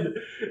 And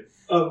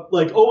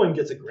like Owen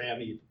gets a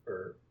Grammy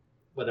for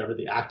whatever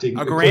the acting.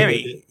 A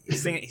Grammy.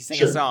 He's singing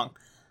Sure. a song.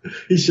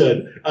 He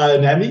should.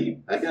 An Emmy,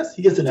 I guess.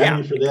 He gets an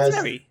Emmy for he gets this. an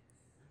Emmy.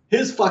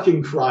 His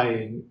fucking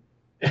crying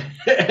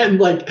and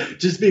like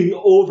just being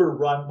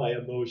overrun by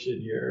emotion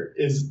here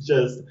is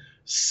just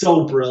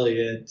so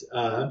brilliant.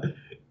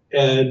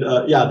 And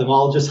them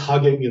all just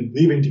hugging and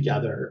leaving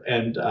together.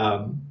 And,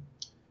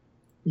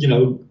 you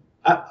know,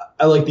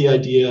 I like the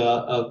idea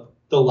of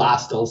the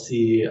last I'll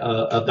see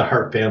of the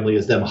Hart family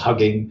is them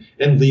hugging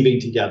and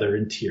leaving together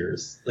in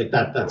tears. Like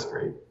that's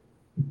great.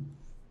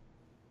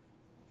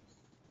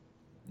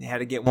 They had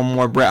to get one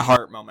more Bret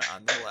Hart moment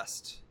on the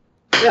list.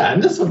 Yeah,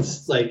 and this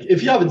one's like,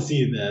 if you haven't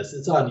seen this,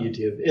 it's on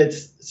YouTube.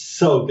 It's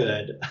so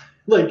good.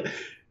 Like,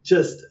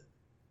 just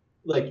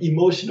like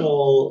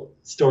emotional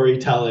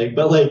storytelling,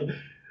 but like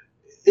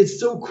it's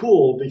so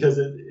cool because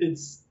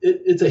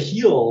it's a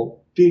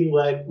heel being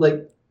like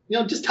you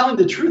know, just telling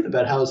the truth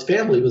about how his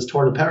family was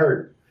torn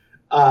apart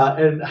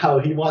and how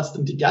he wants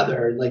them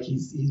together, and like he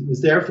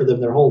was there for them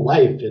their whole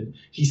life, and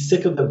he's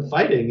sick of them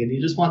fighting, and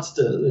he just wants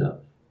to, you know,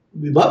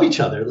 we love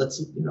each other. Let's,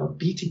 you know,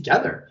 be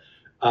together.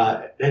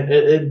 But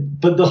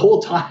the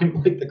whole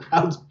time, like the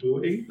crowd's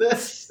booing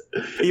this.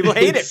 People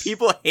hate it.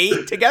 People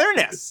hate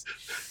togetherness.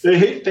 They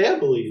hate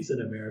families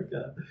in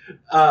America,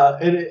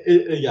 and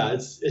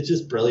it's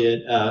just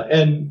brilliant.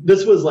 And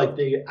this was like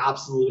the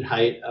absolute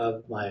height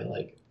of my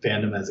like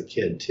fandom as a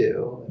kid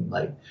too, and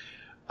like,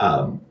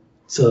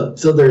 so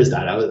there's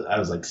that. I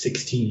was like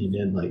 16,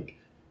 and like,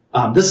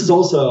 this is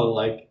also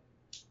like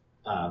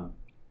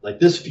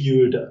this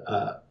feud.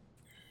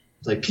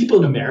 Like people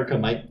in America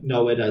might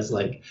know it as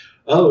like,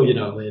 oh, you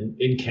know,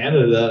 in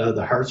Canada,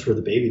 the Harts were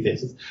the baby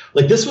faces.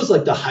 Like this was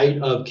like the height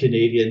of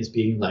Canadians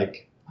being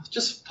like,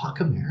 just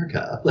fuck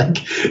America. Like,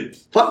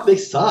 fuck, they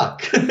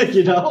suck,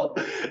 you know?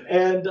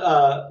 And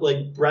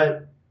like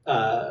Bret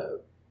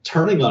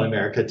turning on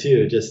America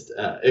too, just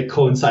it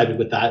coincided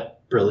with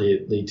that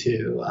brilliantly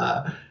too.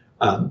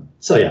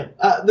 So yeah,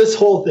 this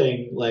whole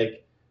thing, like,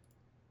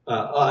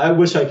 I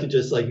wish I could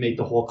just like make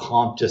the whole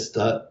comp just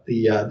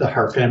the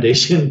Hart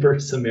Foundation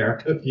versus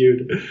America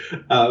feud,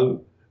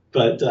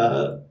 but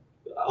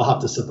I'll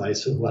have to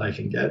suffice with what I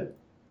can get.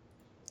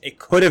 It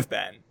could have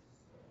been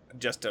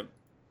just a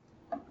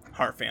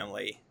Hart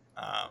family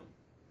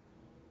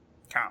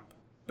comp,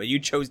 but you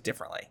chose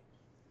differently.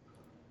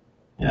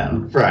 Yeah,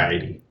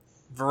 variety.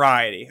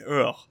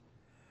 Ugh.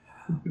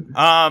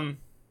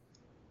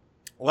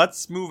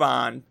 Let's move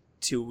on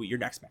to your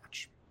next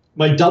match.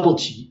 My double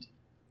cheat.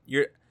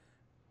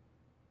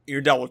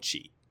 Your double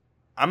cheat.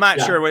 I'm not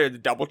sure where the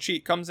double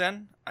cheat comes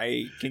in.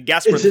 I can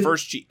guess where the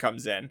first cheat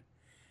comes in.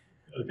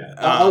 Okay.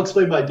 I'll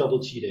explain my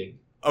double cheating.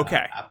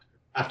 Okay.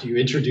 After you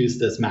introduce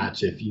this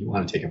match, if you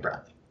want to take a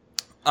breath.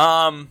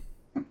 Man,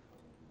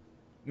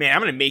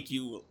 I'm going to make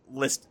you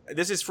list.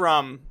 This is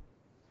from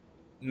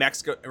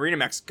Mexico, Arena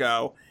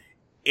Mexico,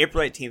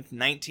 April 18th,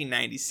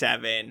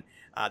 1997.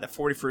 The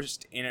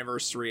 41st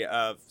anniversary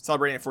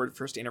celebrating the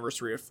 41st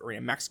anniversary of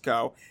Arena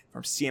Mexico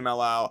from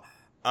CMLL.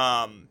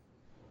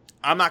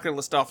 I'm not going to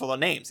list off all the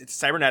names. It's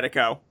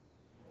Cybernetico.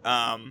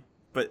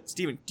 But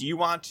Steven, do you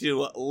want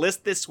to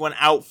list this one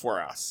out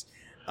for us?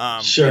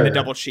 Sure. In the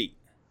double cheat.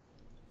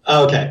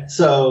 Okay.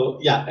 So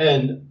yeah.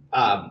 And,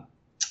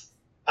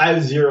 I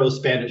have 0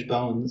 Spanish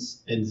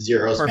bones and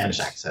 0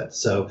 Spanish accents.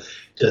 So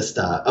just,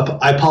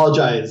 I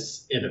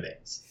apologize in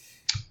advance.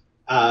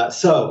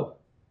 So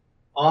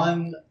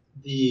on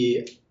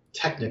the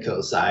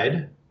Technico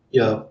side,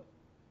 you know,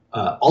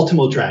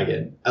 Ultimo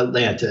Dragon,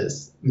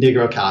 Atlantis,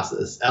 Negro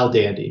Casas, El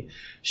Dandy,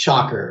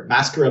 Shocker,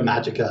 Mascara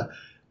Magica,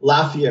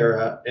 La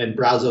Fiera, and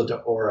Brazo de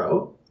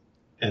Oro.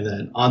 And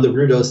then on the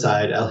Rudo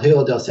side, El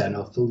Hijo del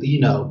Sano,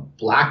 Felino,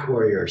 Black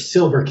Warrior,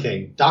 Silver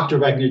King, Dr.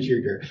 Wagner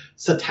Jr.,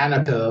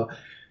 Satanico,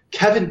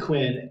 Kevin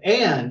Quinn,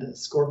 and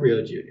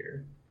Scorpio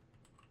Jr.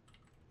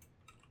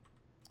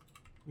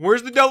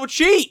 Where's the double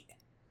cheat?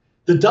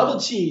 The double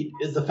cheat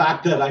is the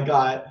fact that I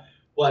got,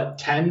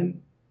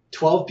 10,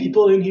 12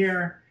 people in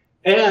here,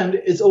 and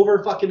it's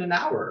over fucking an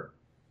hour.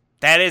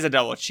 That is a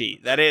double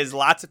cheat. That is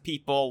lots of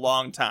people,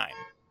 long time.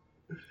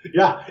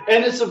 Yeah,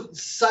 and it's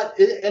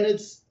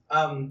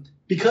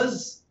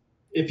because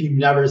if you've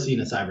never seen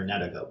a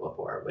Cybernetico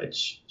before,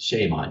 which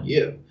shame on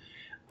you,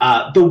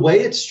 the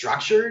way it's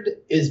structured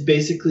is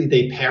basically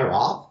they pair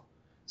off.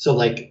 So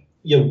like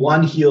you have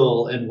one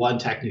heel and one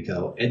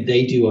Technico, and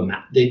they do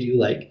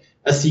like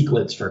a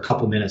sequence for a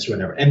couple minutes or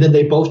whatever, and then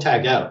they both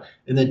tag out,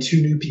 and then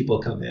 2 new people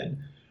come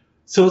in.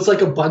 So it's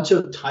like a bunch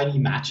of tiny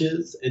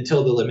matches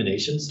until the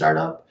eliminations start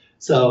up.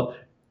 So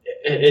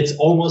it's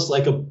almost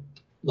like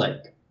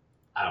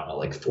I don't know,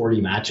 like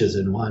 40 matches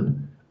in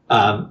one.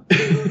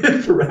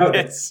 For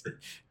rounds.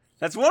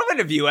 That's one way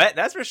to view it,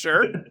 that's for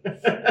sure.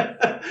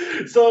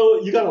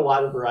 So you got a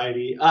lot of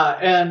variety.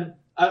 And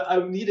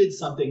I needed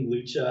something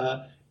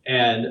lucha,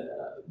 and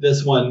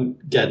this one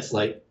gets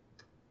like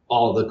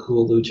all the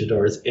cool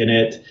luchadors in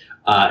it.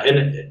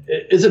 And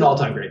it's an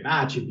all-time great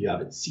match if you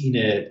haven't seen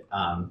it.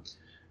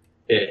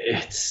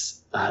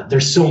 It's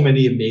there's so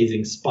many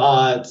amazing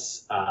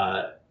spots.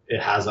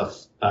 It has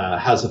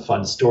a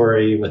fun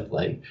story with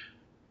like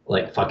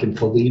fucking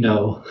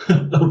Felino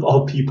of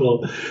all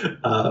people.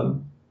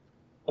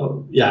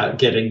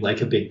 Getting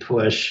like a big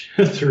push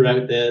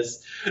throughout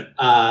this.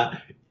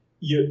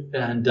 You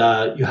have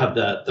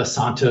the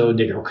Santo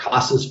Negro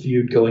Casas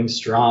feud going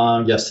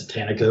strong. You have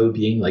Satanico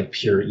being like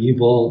pure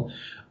evil.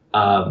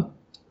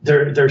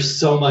 There's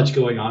so much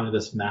going on in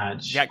this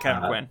match. Yeah,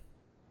 Kevin Quinn.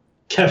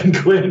 Kevin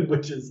Quinn,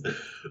 which is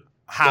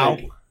how,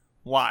 like,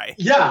 why?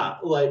 Yeah,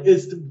 like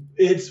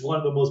it's one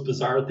of the most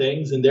bizarre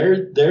things, and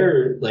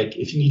they're like,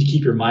 if you need to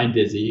keep your mind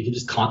busy, you can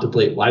just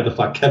contemplate why the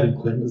fuck Kevin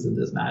Quinn was in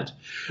this match,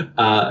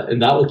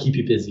 and that will keep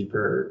you busy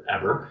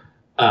forever.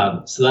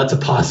 So that's a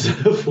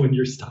positive when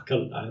you're stuck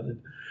on an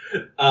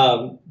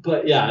island.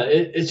 But yeah,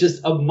 it's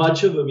just a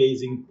bunch of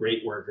amazing,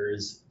 great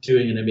workers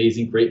doing an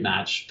amazing, great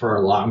match for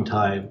a long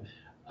time.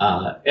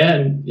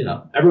 And, you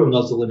know, everyone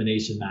loves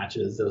elimination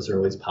matches. Those are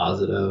always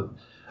positive.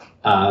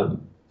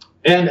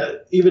 And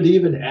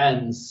even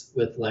ends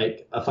with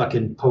like a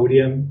fucking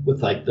podium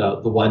with like the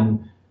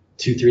 1,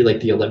 2, 3, like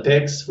the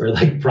Olympics, where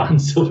like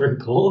bronze, silver, and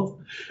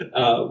gold,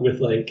 with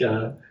like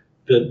the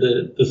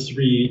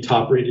 3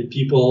 top rated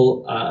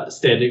people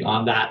standing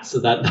on that. So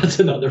that's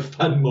another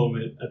fun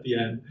moment at the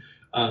end.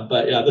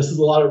 But yeah, this is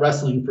a lot of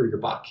wrestling for your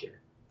buck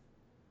here.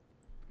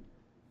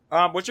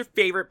 What's your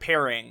favorite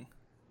pairing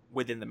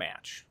within the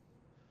match?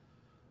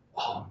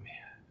 Oh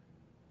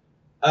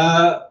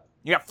man.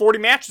 You got 40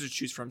 matches to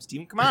choose from,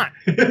 Steven. Come on.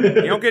 You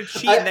don't get to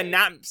cheat and then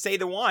not say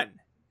the one.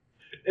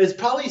 It's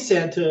probably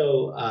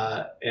Santo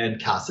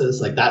and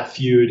Casas. Like, that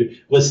feud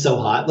was so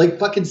hot. Like,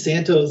 fucking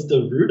Santo's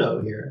the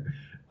Rudo here,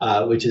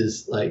 which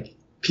is, like,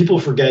 people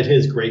forget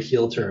his great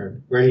heel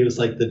turn, where he was,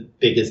 like, the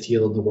biggest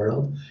heel in the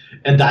world.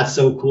 And that's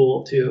so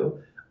cool,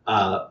 too.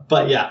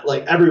 But, yeah,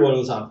 like, everyone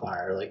was on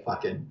fire. Like,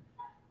 fucking,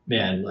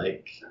 man,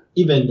 like,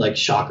 even, like,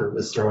 Shocker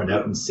was throwing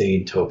out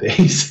insane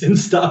topes and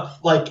stuff.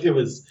 Like, it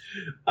was...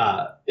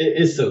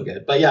 it is so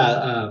good. But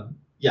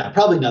yeah,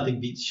 probably nothing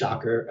beats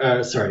Shocker.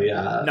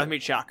 Nothing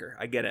beats Shocker.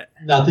 I get it.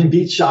 Nothing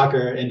beats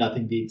Shocker, and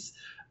nothing beats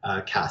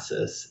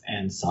Casas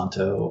and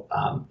Santo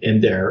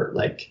in their,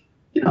 like,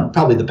 you know,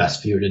 probably the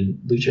best feud in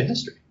lucha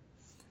history.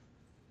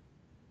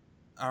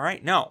 All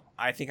right. No,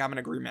 I think I'm in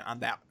agreement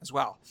on that as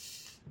well.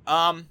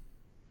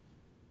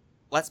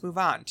 Let's move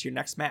on to your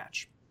next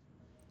match.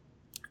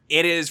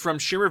 It is from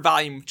Shimmer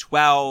Volume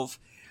 12.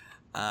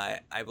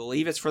 I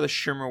believe it's for the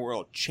Shimmer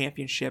World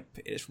Championship.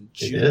 It is from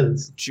June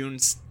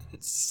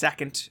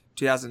 2nd,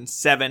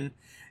 2007.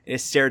 It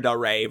is Sarah Del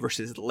Rey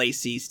versus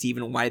Lacey.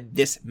 Steven, why did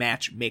this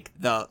match make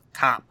the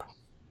comp?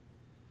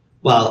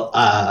 Well,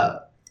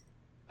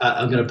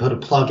 I'm going to put a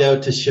plug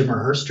out to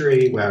Shimmer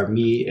Herstory, where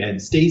me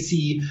and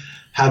Stacy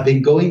have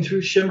been going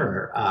through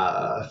Shimmer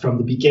from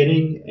the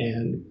beginning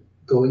and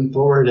going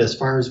forward as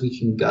far as we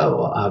can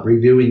go,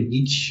 reviewing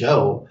each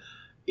show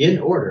in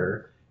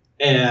order.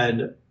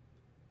 And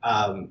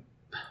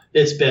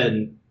it's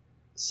been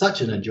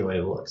such an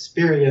enjoyable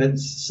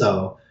experience.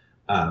 So,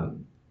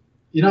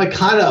 you know, I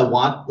kind of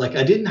want, like,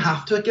 I didn't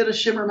have to get a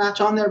Shimmer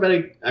match on there, but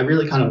I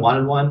really kind of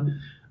wanted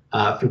one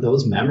for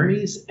those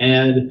memories.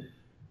 And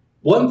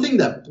one thing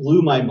that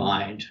blew my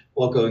mind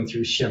while going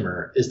through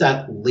Shimmer is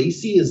that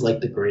Lacey is like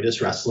the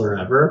greatest wrestler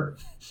ever,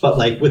 but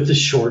like with the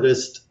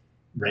shortest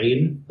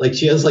reign. Like,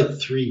 she has like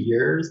 3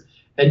 years.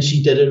 And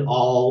she did it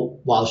all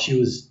while she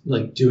was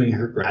like doing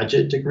her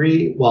graduate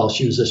degree, while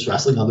she was just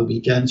wrestling on the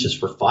weekends just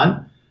for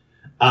fun,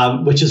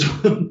 which is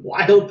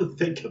wild to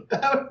think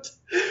about,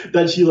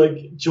 that she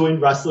like joined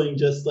wrestling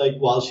just like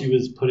while she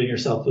was putting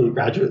herself through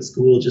graduate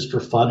school just for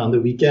fun on the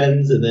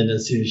weekends. And then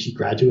as soon as she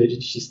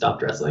graduated, she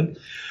stopped wrestling.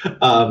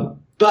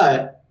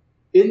 But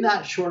in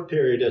that short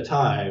period of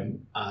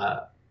time,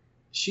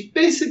 she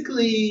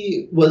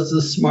basically was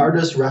the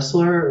smartest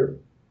wrestler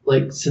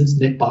like since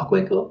Nick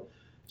Bockwinkel.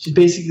 She's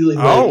basically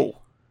like,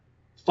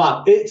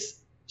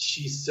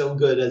 she's so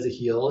good as a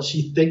heel.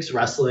 She thinks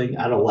wrestling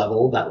at a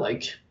level that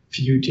like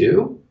few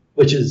do,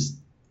 which is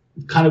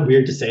kind of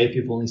weird to say if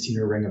you've only seen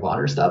her Ring of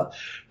Honor stuff,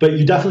 but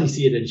you definitely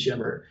see it in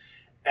Shimmer.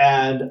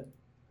 And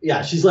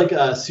yeah, she's like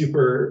a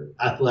super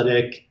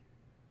athletic,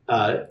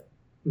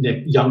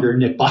 younger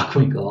Nick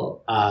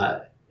Bockwinkel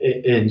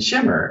in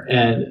Shimmer.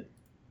 And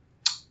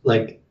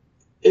like,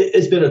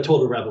 it's been a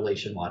total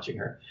revelation watching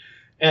her.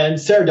 And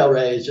Sarah Del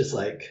Rey is just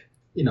like,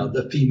 you know,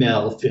 the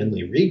female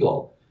Finley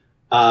Regal.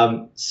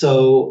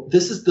 So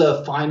this is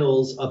the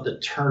finals of the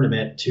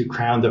tournament to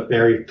crown the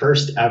very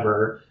first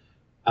ever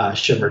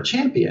Shimmer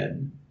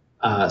champion.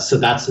 So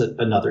that's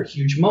another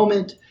huge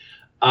moment.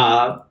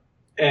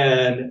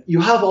 And you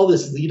have all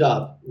this lead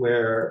up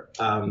where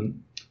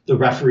the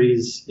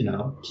referees, you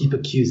know, keep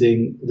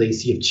accusing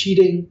Lacey of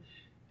cheating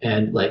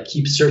and like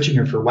keep searching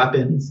her for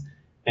weapons.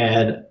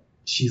 And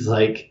she's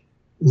like,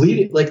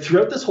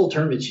 throughout this whole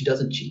tournament, she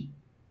doesn't cheat.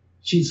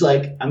 she's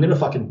like, I'm gonna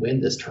fucking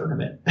win this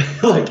tournament,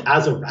 like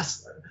as a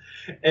wrestler.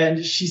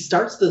 And she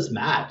starts this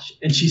match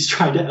and she's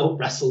trying to out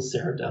wrestle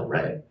Sarah Del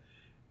Rey,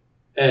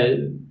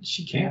 and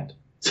she can't.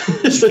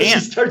 So she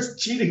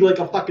starts cheating like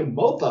a fucking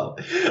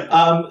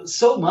mofo,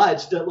 so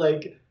much that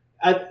like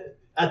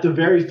at the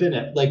very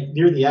finish, like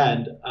near the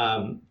end,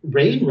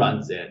 Rain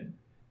runs in,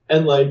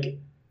 and like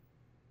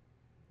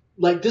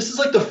this is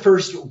like the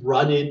first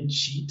run-in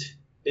cheat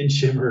in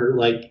Shimmer,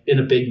 like in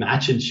a big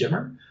match in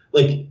Shimmer.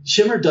 Like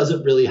Shimmer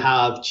doesn't really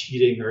have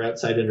cheating or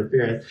outside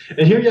interference,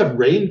 and here you have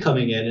Rain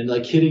coming in and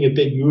like hitting a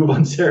big move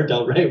on Sarah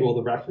Del Rey while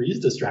the referee's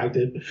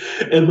distracted,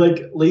 and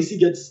like Lacey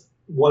gets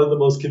one of the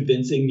most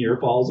convincing near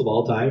falls of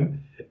all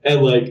time.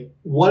 And like,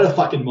 what a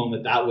fucking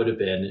moment that would have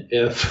been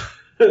if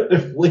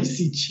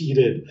Lacey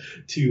cheated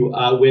to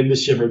win the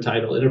Shimmer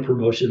title in a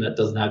promotion that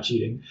doesn't have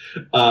cheating.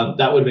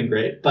 That would have been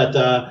great.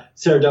 But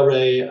Sarah Del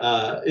Rey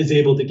is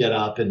able to get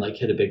up and like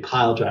hit a big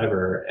pile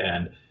driver.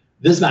 And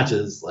this match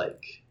is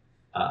like,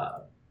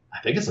 I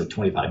think it's like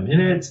 25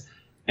 minutes,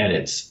 and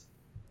it's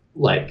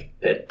like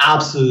an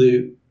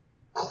absolute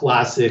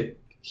classic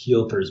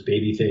heel versus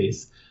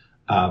babyface.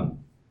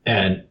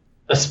 And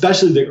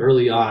especially the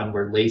early on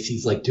where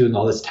Lacey's like doing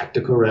all this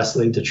technical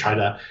wrestling to try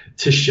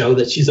to show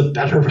that she's a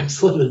better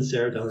wrestler than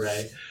Sarah Del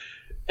Rey.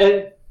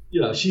 And, you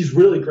know, she's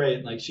really great.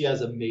 And like, she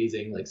has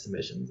amazing like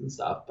submissions and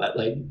stuff, but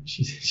like,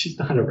 she's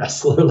not a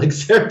wrestler like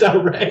Sarah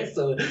Del Rey.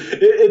 So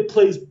it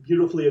plays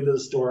beautifully into the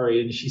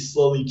story, and she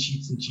slowly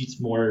cheats and cheats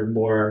more and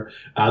more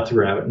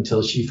throughout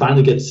until she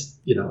finally gets,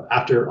 you know,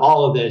 after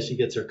all of this, she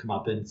gets her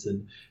comeuppance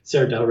and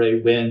Sarah Del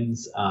Rey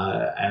wins,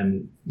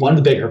 and one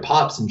of the bigger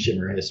pops in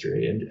Shimmer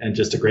history, and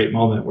just a great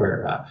moment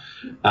where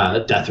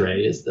Death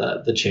Ray is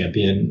the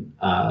champion,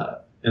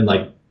 and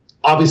like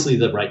obviously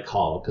the right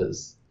call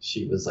because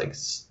she was like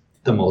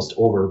the most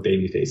over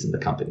babyface in the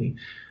company.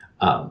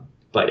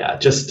 But yeah,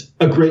 just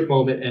a great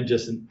moment and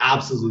just an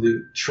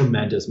absolutely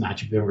tremendous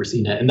match if you've ever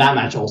seen it. And that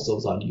match also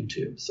is on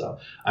YouTube, so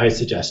I would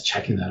suggest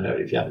checking that out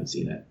if you haven't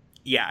seen it.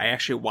 Yeah, I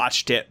actually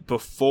watched it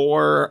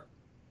before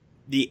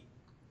the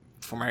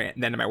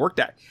end of my work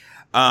day,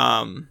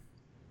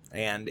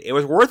 and it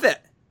was worth it.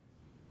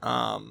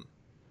 Oh,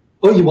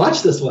 you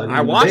watched this one?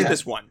 I watched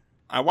this one.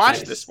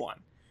 Nice. This one.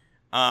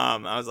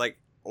 I was like,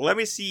 let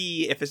me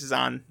see if this is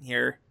on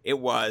here. It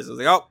was. I was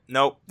like, oh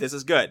nope, this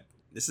is good.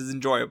 This is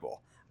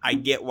enjoyable. I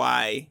get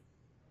why,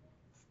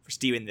 for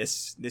Steven,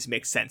 this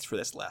makes sense for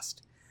this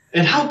list.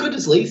 And how good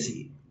is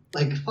Lacey?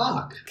 Like,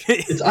 fuck.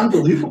 It's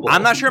unbelievable.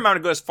 I'm not sure I'm going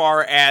to go as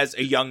far as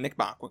a young Nick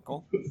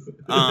Bockwinkel.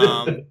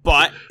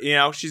 But, you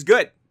know, she's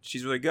good.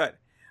 She's really good.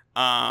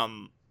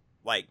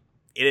 Like,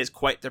 it is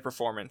quite the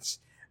performance.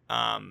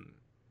 And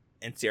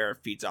Sarah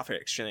feeds off it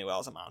extremely well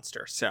as a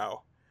monster.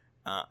 So,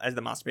 as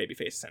the monster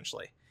babyface,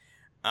 essentially.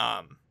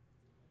 But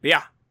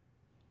yeah,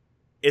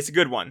 it's a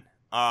good one.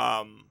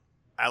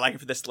 I like it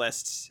for this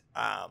list.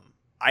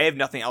 I have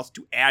nothing else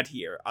to add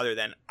here other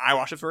than I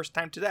watched it first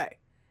time today,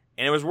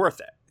 and it was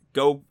worth it.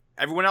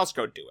 Everyone else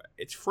go do it.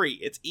 It's free.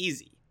 It's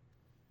easy.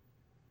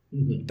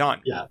 Mm-hmm.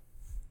 Done.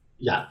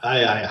 Yeah,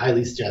 I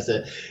highly suggest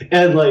it.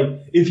 And like,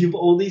 if you've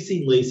only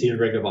seen Lacey in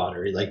Ring of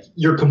Honor, like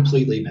you're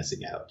completely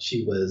missing out.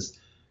 She was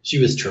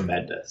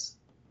tremendous.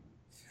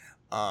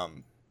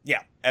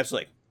 Yeah,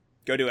 absolutely.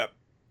 Go do it.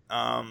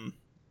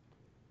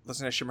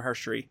 Listen to Shimmer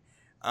History.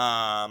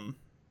 All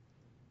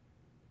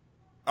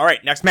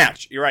right, next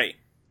match. You ready?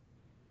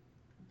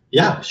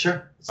 Yeah,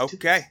 sure.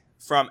 Okay.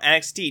 From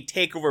NXT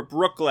TakeOver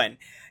Brooklyn,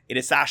 it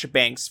is Sasha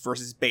Banks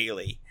versus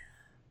Bayley.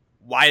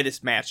 Why did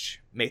this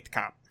match make the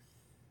comp?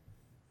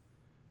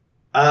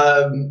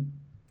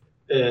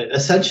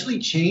 Essentially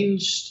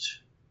changed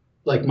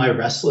like my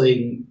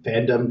wrestling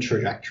fandom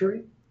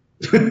trajectory,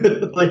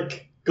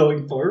 like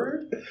going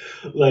forward.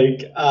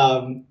 Like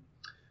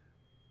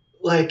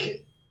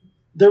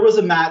there was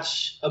a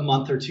match a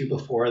month or two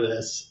before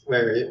this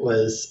where it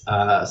was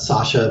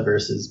Sasha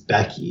versus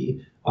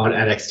Becky on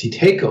NXT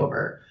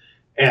TakeOver.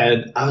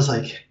 And I was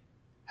like,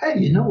 hey,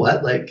 you know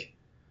what? Like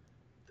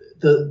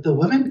the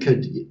women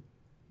could,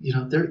 you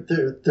know,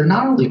 they're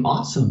not only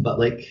awesome, but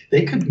like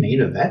they could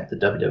main event the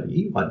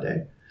WWE one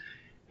day.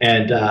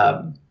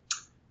 And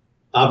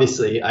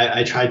obviously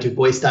I tried to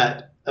voice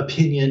that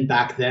opinion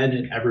back then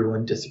and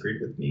everyone disagreed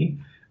with me,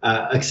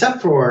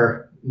 except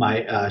for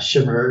my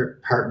Shimmer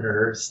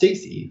partner,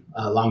 Stacy,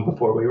 long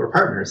before we were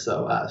partners.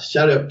 So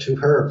shout out to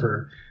her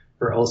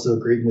for also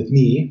agreeing with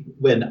me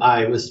when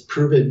I was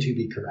proven to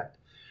be correct.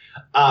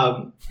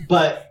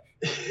 But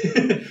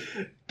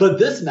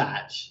this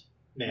match,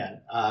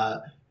 man,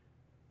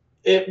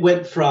 it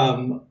went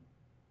from,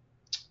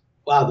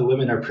 wow, the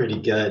women are pretty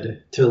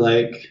good to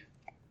like,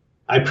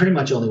 I pretty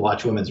much only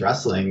watch women's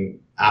wrestling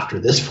after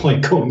this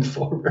point going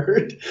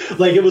forward.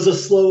 Like it was a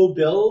slow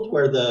build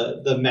where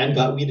the men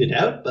got weeded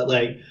out, but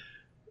like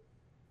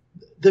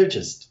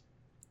the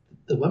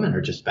women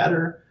are just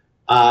better.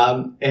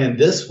 And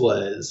this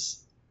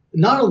was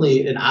not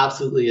only an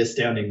absolutely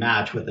astounding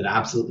match with an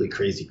absolutely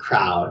crazy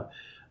crowd,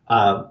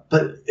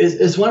 but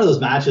it's one of those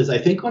matches. I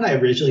think when I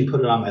originally put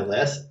it on my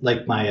list,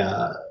 like my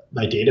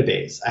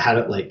database, I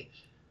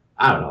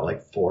I don't know,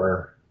 like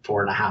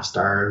 4.5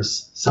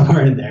 stars,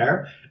 somewhere in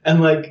there.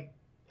 And like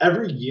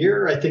every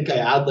year, I think I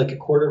add like a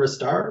quarter of a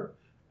star,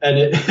 and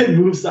it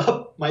moves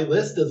up my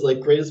list as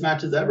like greatest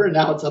matches ever. And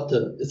now it's up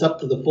to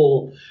the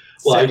full.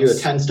 Well, I do a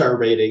 10-star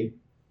rating,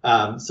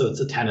 so it's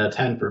a 10 out of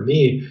 10 for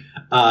me,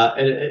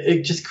 and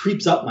it just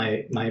creeps up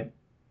my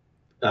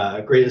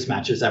greatest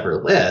matches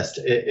ever list.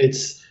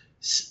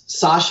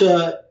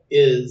 Sasha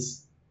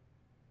is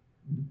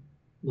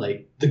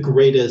like the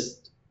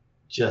greatest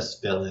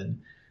just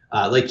villain,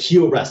 like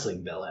heel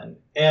wrestling villain,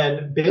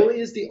 and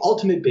Bayley is the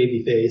ultimate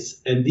babyface,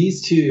 and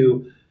these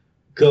two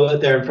go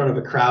out there in front of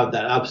a crowd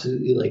that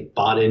absolutely like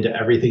bought into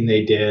everything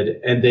they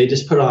did, and they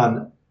just put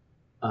on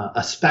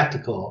a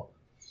spectacle.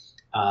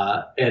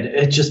 And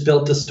it just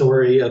built the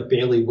story of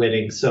Bayley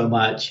winning so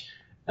much,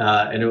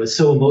 and it was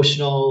so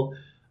emotional,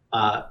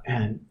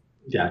 and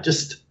yeah,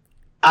 just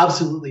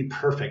absolutely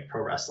perfect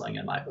pro wrestling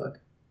in my book.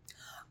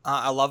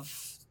 I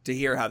love to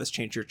hear how this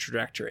changed your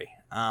trajectory.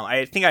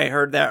 I think I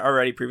heard that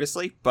already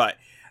previously, but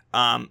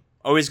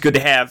always good to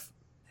have.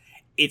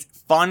 It's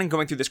fun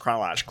going through this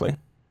chronologically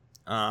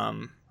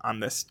on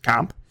this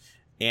comp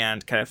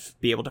and kind of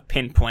be able to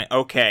pinpoint,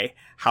 okay,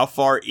 how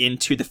far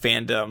into the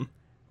fandom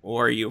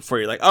or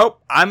you're like, oh,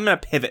 I'm going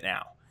to pivot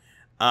now.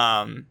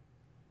 And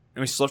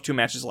we still have 2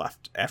 matches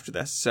left after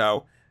this.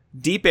 So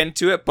deep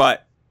into it,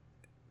 but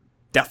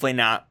definitely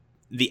not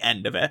the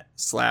end of it.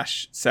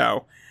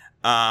 So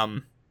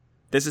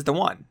this is the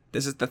one.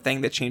 This is the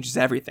thing that changes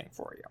everything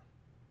for you.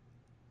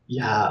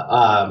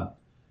 Yeah.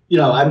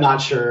 I'm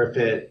not sure if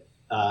it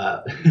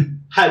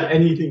had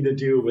anything to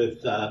do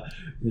with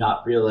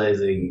not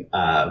realizing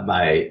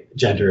my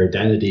gender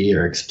identity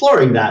or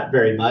exploring that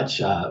very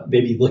much.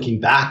 Maybe looking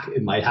back,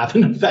 it might have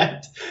an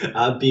effect,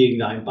 being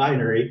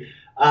non-binary.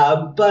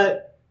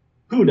 But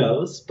who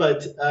knows?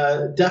 But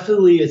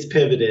definitely it's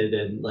pivoted,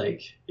 and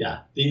like, yeah,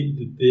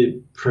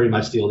 the pretty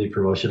much the only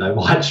promotion I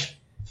watch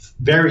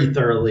very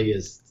thoroughly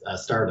is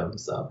Stardom.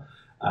 So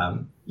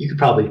you could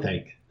probably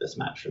thank this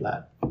match for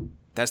that.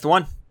 That's the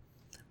one.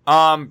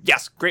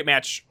 Yes, great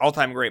match,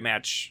 all-time great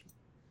match.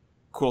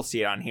 Cool to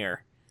see it on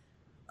here.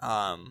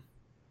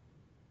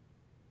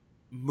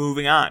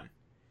 Moving on.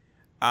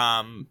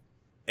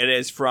 It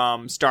is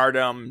from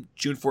Stardom,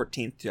 June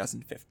 14th,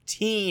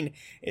 2015.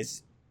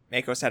 Is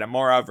Meiko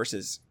Satomura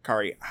versus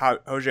Kari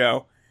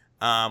Hojo.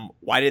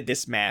 Why did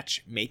this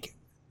match make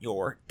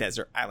your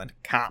Desert Island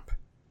comp?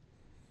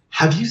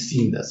 Have you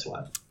seen this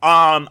one?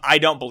 I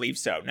don't believe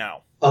so,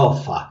 no. Oh,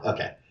 fuck.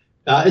 Okay.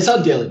 It's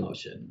on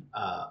Dailymotion.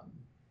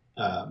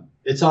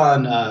 It's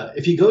on,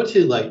 if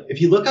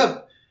you look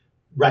up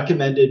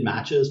recommended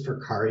matches for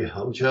Kari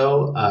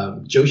Hojo,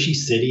 Joshi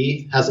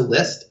City has a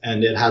list,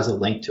 and it has a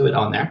link to it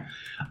on there.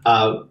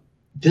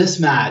 This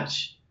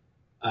match,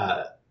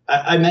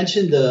 I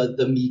mentioned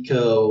the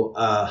Miko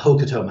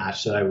Hokuto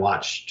match that I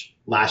watched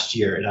last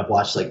year, and I've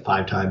watched like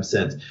 5 times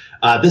since.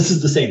 This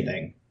is the same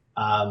thing.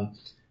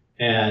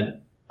 And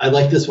I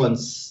like this one.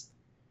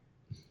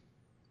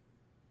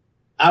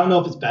 I don't know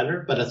if it's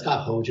better, but it's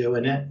got Hojo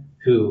in it,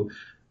 who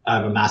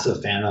I'm a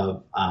massive fan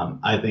of.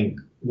 I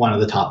think one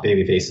of the top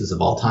baby faces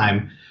of all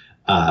time,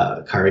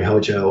 Kari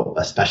Hojo,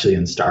 especially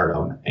in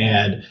Stardom.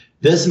 And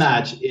this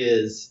match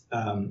is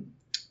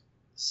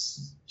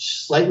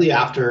slightly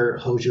after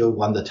Hojo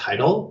won the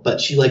title,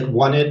 but she like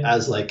won it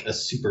as like a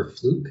super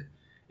fluke,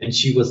 and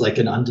she was like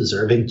an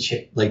undeserving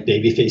like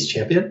babyface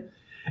champion.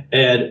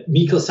 And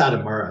Miko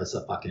Satomura is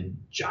a fucking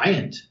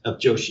giant of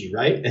Joshi,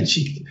 right? And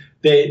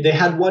they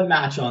had one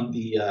match on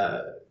the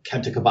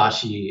Kenta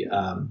Kobashi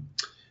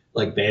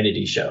like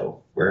vanity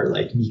show where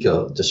like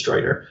Miko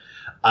destroyed her.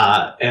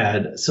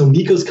 And so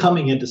Miko's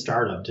coming into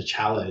Stardom to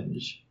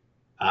challenge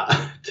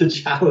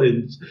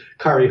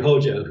Kari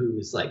Hojo, who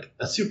is like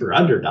a super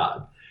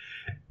underdog.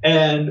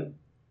 And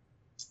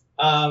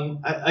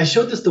I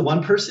showed this to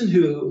one person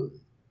who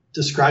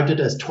described it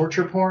as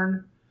torture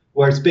porn,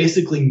 where it's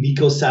basically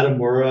Miko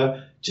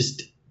Satomura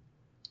just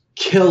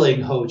killing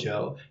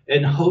Hojo,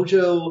 and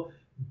Hojo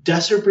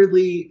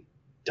desperately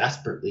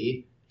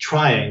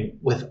trying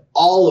with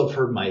all of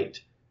her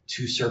might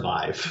to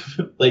survive.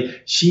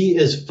 Like, she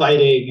is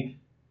fighting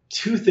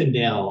tooth and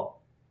nail,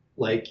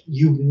 like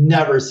you've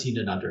never seen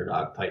an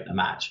underdog fight in a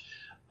match.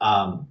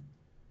 But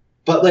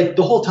like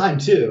the whole time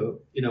too,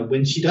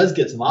 when she does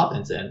get some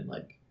offense in,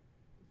 like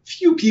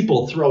few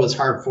people throw as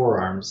hard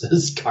forearms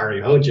as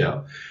Kari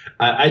Hojo.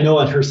 I know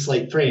on her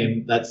slight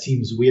frame that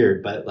seems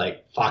weird, but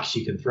like fuck,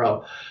 she can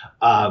throw.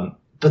 But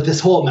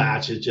this whole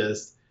match is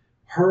just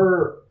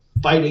her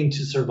fighting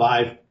to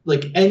survive.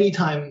 Like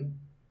anytime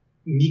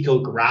Miko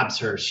grabs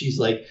her, she's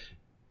like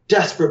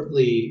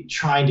desperately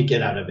trying to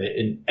get out of it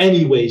in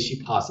any way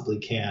she possibly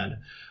can.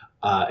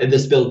 And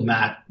this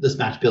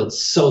match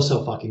builds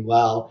so fucking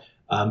well.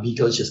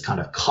 Miko's just kind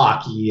of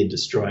cocky and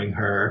destroying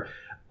her.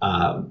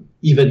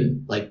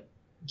 Even like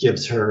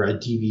gives her a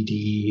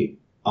DVD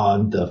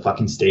on the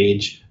fucking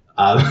stage.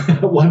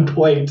 At one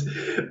point,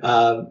 you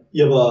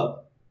have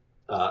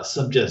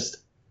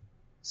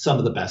some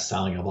of the best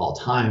selling of all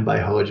time by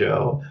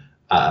Hojo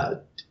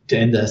to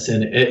end this,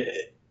 and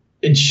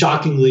and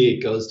shockingly,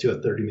 it goes to a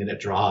 30-minute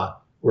draw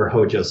where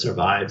Hojo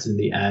survives in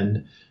the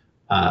end,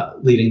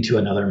 leading to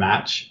another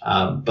match.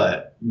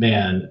 But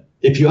man,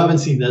 if you haven't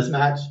seen this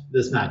match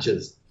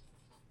is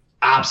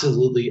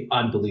absolutely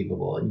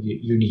unbelievable, and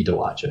you need to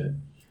watch it.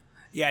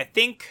 Yeah, I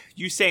think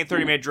you saying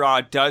 30-minute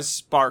draw does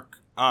spark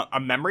a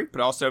memory,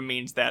 but also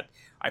means that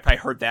I probably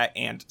heard that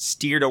and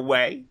steered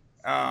away.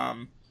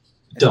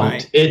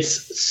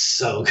 It's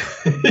so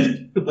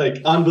good.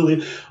 Like,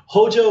 unbelievable.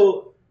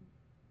 Hojo,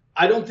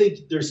 I don't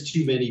think there's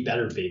too many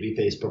better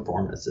babyface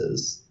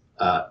performances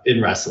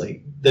in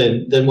wrestling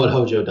than what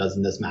Hojo does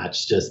in this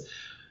match. Just,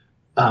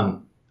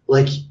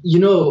 like,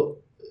 you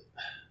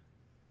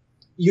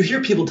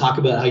hear people talk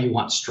about how you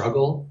want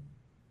struggle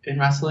in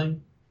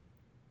wrestling.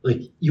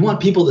 Like, you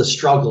want people to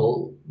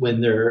struggle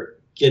when they're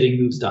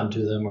getting moves done to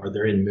them or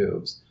they're in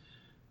moves.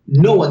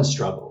 No one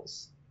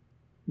struggles.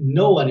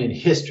 No one in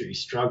history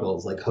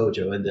struggles like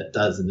Hojo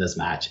does in this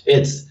match.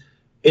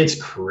 It's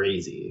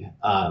crazy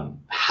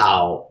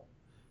how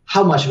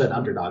much of an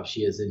underdog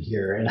she is in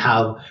here, and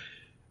how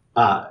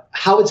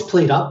it's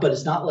played up. But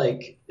it's not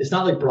like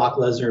Brock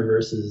Lesnar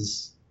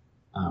versus,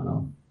 I don't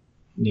know,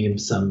 name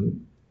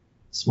some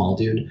small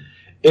dude.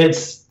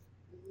 It's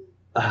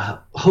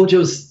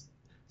Hojo's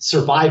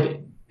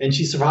surviving, and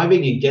she's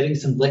surviving and getting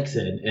some licks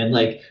in, and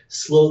like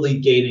slowly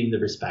gaining the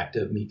respect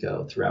of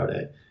Miko throughout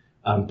it.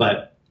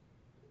 But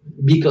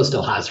Miko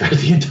still has her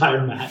the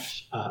entire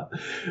match,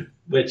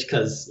 which,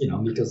 because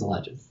Miko's a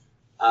legend.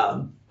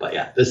 But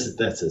yeah, this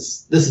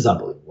is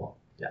unbelievable.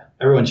 Yeah,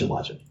 everyone should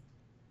watch it.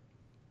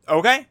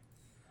 Okay,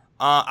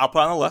 I'll put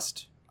on the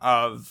list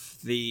of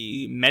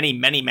the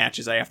many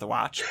matches I have to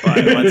watch,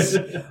 but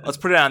let's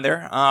put it on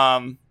there.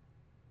 All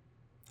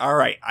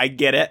right, I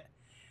get it.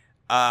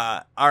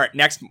 All right,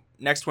 next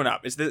one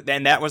up is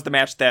and that was the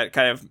match that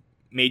kind of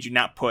made you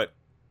not put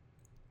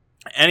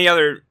any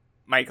other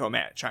Miko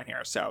match on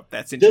here, so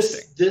that's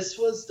interesting. This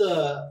was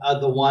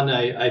the one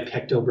I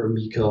picked over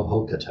Miko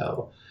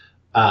Hokuto.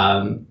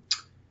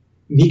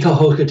 Miko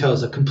Hokuto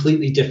is a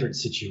completely different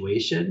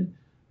situation,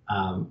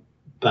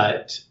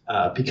 but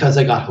because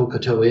I got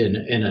Hokuto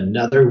in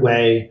another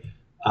way,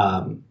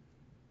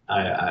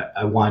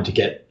 I wanted to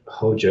get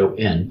Hojo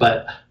in.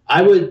 But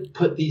I would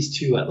put these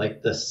two at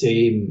like the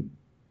same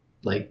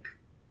like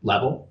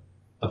level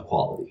of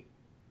quality.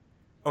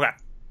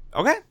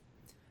 Okay.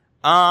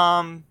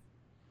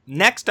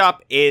 Next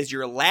up is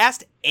your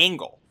last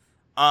angle.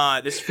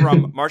 This is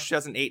from March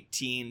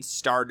 2018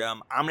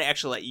 Stardom. I'm gonna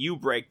actually let you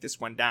break this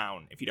one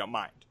down if you don't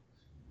mind.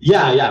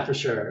 Yeah, for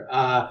sure.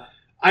 I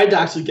had to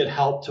actually get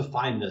help to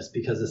find this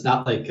because it's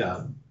not like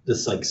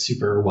this like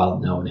super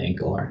well-known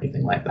angle or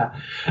anything like that.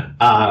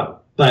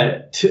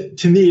 But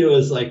to me, it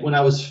was like when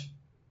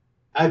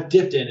I've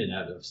dipped in and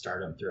out of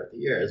Stardom throughout the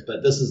years,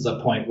 but this is a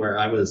point where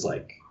I was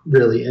like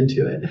really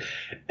into it.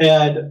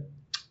 And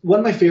one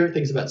of my favorite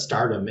things about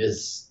Stardom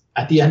is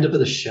at the end of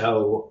the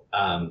show,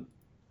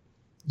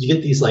 you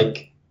get these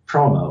like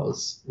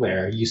promos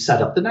where you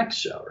set up the next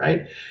show,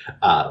 right?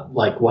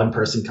 Like one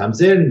person comes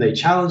in, they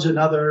challenge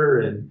another,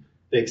 and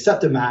they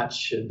accept a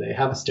match, and they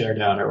have a stare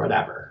down or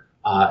whatever.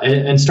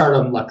 And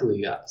Stardom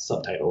luckily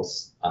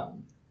subtitles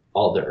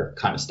all their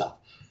kind of stuff,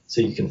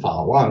 so you can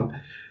follow along.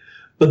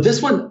 But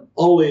this one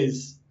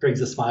always brings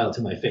a smile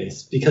to my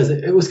face because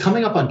it was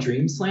coming up on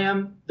Dream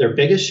Slam, their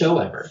biggest show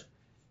ever.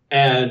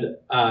 And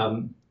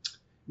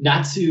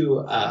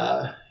Natsu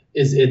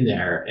is in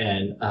there.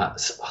 And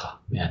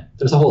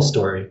there's a whole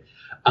story.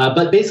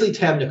 But basically,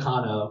 Tam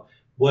Nakano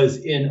was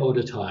in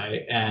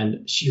Otatai,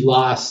 and she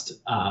lost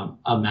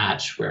a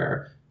match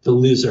where the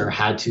loser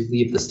had to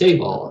leave the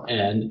stable.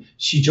 And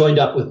she joined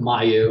up with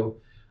Mayu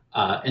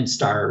and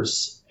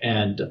Stars,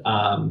 and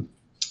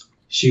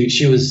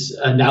she was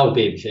now a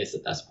babyface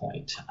at this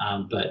point.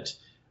 But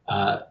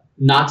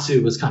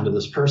Natsu was kind of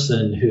this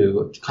person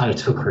who kind of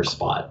took her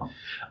spot.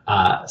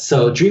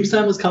 So Dream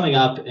Slam was coming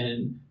up,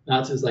 and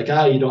Natsu was like,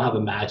 you don't have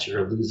a match,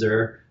 you're a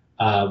loser.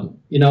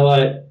 You know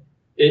what?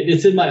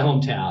 It's in my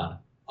hometown.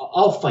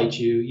 I'll fight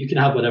you. You can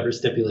have whatever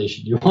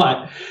stipulation you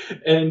want.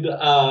 And,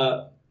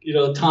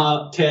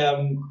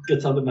 Tam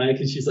gets on the mic,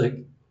 and she's like,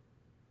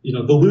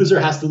 the loser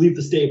has to leave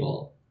the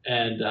stable.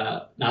 And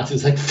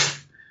Natsu's like,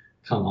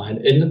 come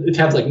on. And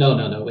Tam's like,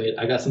 no, wait,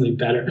 I got something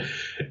better.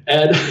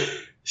 And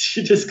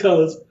she just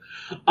goes,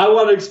 I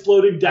want an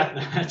exploding death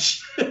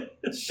match.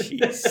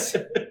 Jeez.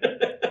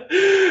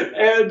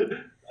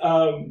 And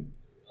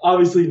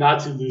obviously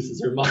Natsu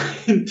loses her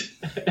mind.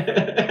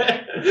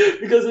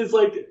 Because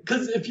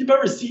if you've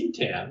ever seen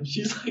Tam,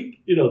 she's like,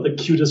 the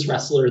cutest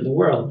wrestler in the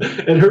world.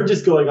 And her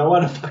just going, I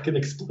want a fucking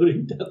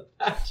exploding death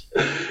match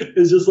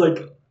is just like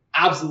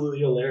absolutely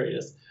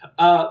hilarious.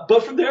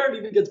 But from there, it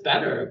even gets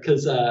better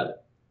because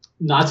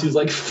Natsu's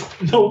like,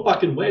 no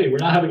fucking way. We're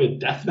not having a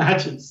death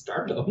match in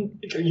Stardom.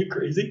 Like, are you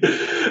crazy?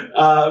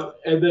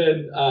 And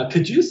then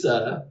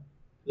Kajusa,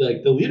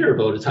 like the leader of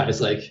Otatai,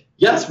 is like,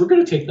 yes, we're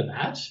going to take the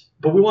match,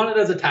 but we want it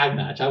as a tag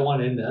match. I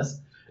want in this.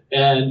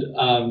 And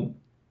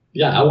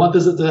yeah, I want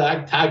this as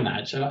a tag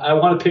match. I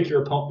want to pick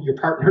your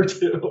partner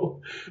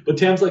too. But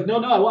Tam's like,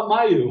 no, I want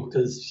Mayu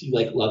because she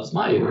like loves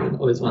Mayu and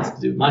always wants to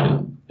do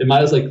Mayu. And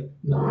Mayu's like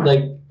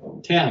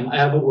Tam, I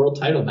have a world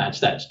title match.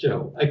 That's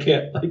Joe. I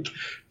can't like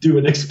do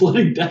an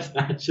exploding death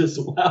match as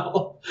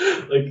well.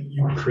 Like,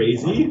 you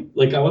crazy?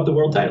 Like, I want the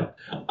world title.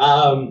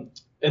 And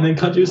then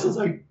Caduceus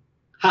like,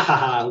 ha ha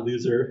ha,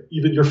 loser.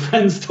 Even your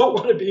friends don't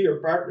want to be your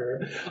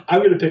partner.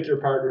 I'm gonna pick your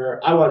partner.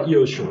 I want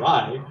Io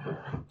Shirai.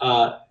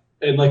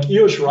 And like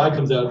Io Shirai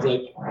comes out and is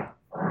like,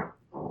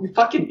 you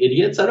fucking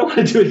idiots, I don't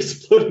want to do an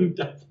exploding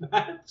death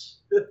match.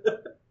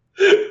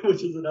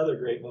 Which is another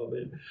great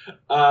moment.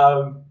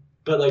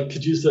 But like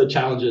Caduceus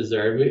challenges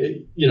there,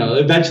 you know,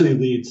 eventually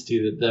leads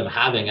to them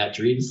having at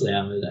Dream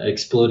Slam an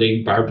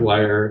exploding barbed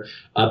wire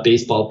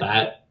baseball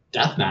bat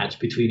death match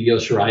between Io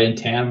Shirai and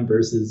Tam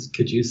versus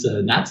Caduceus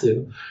and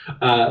Natsu,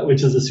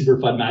 which is a super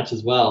fun match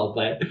as well.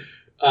 But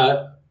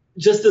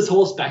just this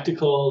whole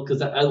spectacle,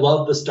 because I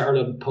love the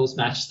Stardom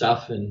post-match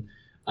stuff, and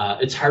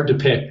it's hard to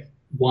pick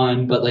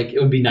one, but like it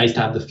would be nice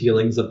to have the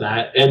feelings of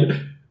that,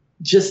 and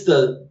just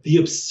the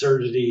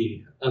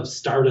absurdity of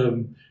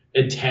Stardom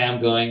and Tam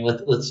going,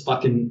 let's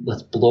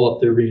blow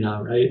up the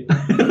arena, right?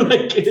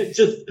 Like, it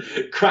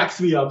just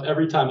cracks me up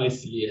every time I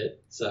see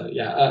it. So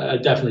yeah, I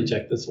definitely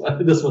check this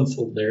one. This one's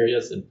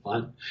hilarious and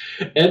fun,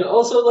 and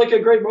also like a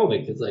great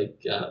moment because like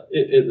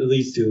it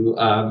leads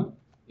to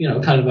you know,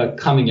 kind of a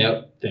coming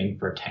out thing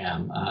for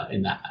Tam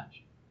in that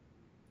match.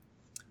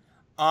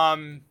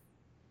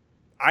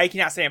 I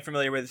cannot say I'm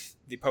familiar with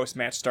the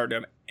post-match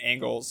Stardom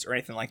angles or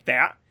anything like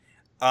that.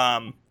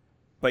 But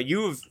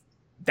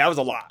that was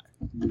a lot.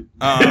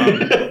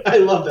 I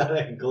love that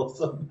angle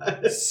so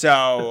much.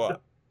 So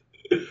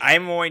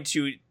I'm going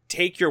to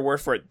take your word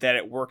for it that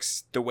it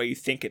works the way you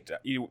think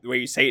the way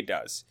you say it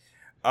does.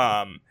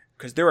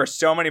 Because there are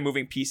so many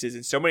moving pieces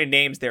and so many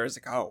names there. It's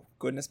like, oh,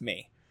 goodness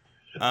me.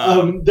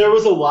 There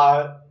was a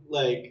lot,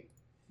 like,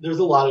 there's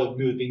a lot of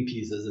moving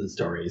pieces and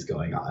stories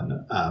going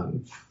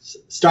on.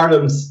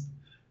 Stardom's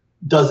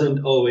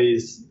doesn't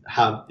always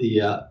have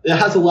it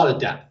has a lot of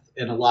depth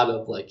and a lot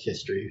of like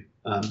history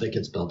that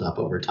gets built up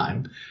over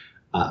time.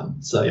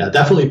 So yeah,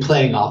 definitely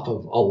playing off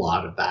of a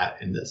lot of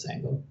that in this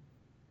angle.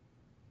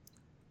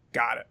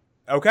 Got it.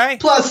 Okay.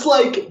 Plus,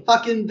 like,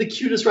 fucking the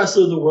cutest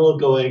wrestler in the world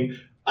going,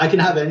 I can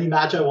have any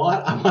match I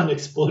want. I want an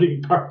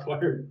exploding barbed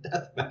wire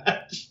death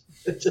match.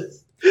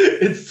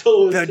 It's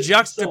so the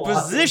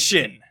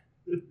juxtaposition.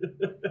 So,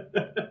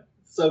 awesome.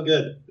 So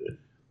good.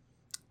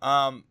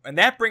 And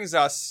that brings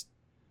us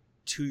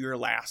to your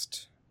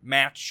last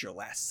match, your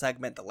last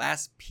segment, the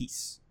last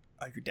piece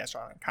of your Desert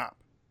Island Comp.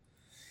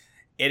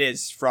 It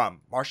is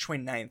from March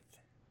 29th,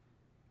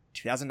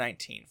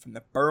 2019, from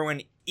the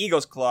Berwyn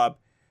Eagles Club.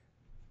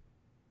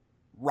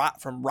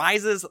 From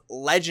Rise's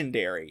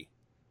Legendary,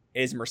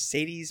 it is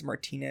Mercedes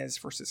Martinez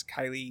versus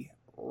Kylie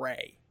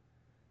Ray.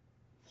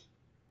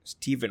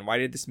 Steven, why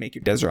did this make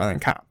your Desert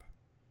Island Comp?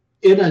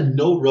 In a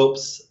no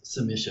ropes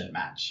submission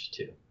match,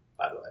 too,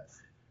 by the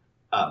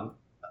way.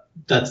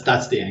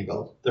 That's the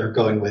angle they're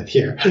going with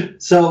here.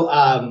 So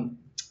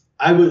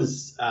I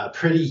was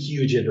pretty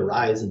huge into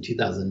Rise in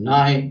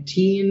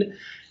 2019.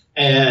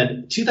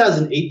 And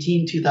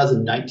 2018,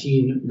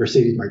 2019,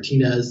 Mercedes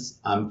Martinez,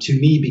 to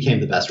me,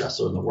 became the best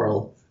wrestler in the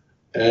world.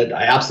 And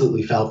I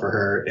absolutely fell for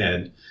her,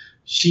 and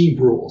she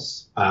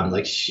rules.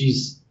 Like,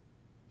 she's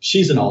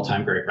an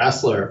all-time great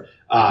wrestler.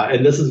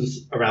 And this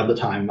is around the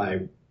time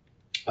I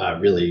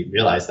really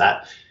realized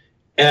that.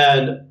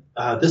 And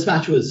this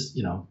match was,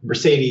 you know,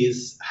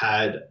 Mercedes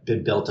had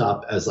been built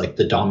up as like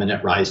the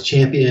dominant Rise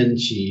champion.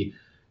 She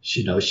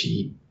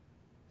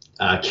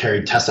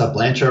carried Tessa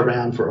Blanchard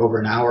around for over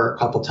an hour a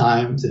couple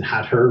times and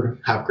had her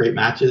have great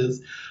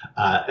matches,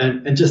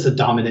 and just a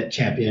dominant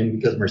champion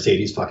because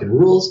Mercedes fucking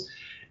rules.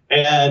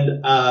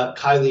 And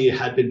Kylie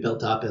had been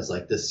built up as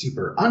like this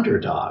super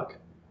underdog.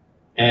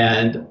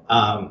 And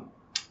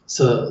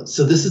so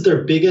this is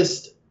their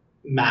biggest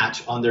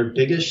match on their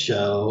biggest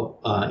show,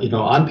 you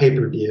know, on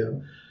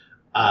pay-per-view.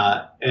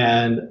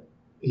 And,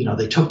 you know,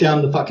 they took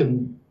down the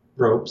fucking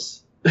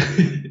ropes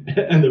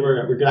and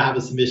we're going to have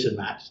a submission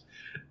match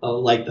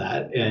like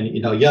that. And,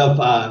 you know, you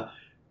have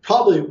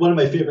probably one of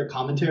my favorite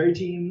commentary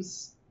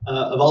teams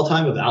of all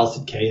time of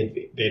Allison Kay and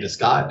Veda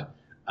Scott,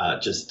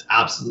 just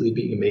absolutely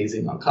being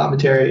amazing on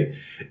commentary.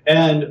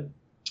 And,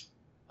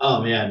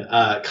 oh man,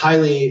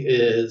 Kylie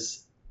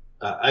is,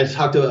 I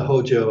talked about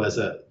Hojo as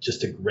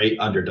just a great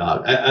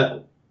underdog,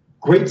 a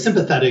great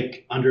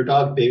sympathetic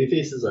underdog.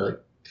 Babyfaces are like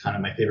kind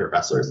of my favorite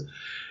wrestlers.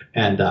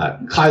 And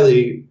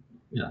Kylie,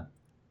 you know,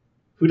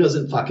 who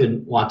doesn't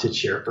fucking want to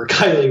cheer for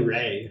Kylie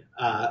Ray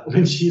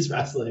when she's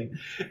wrestling?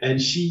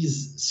 And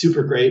she's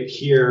super great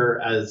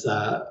here as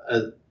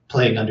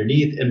playing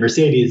underneath. And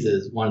Mercedes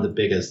is one of the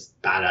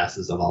biggest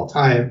badasses of all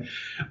time.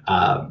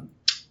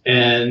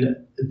 And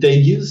they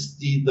use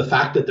the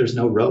fact that there's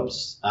no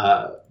ropes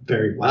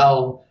very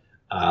well,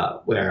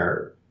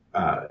 where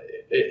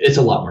it's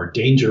a lot more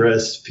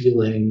dangerous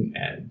feeling,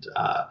 and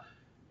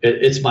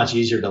it's much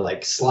easier to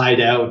like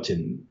slide out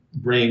and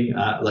ring,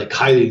 like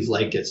Kylie's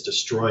leg gets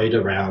destroyed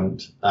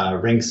around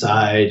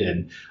ringside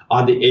and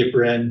on the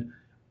apron.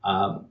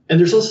 And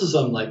there's also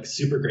some like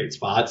super great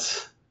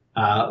spots,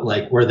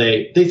 like where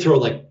they throw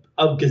like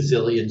a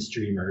gazillion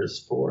streamers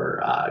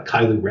for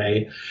Kylie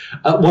Rae.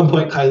 At one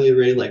point, Kylie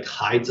Rae like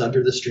hides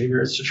under the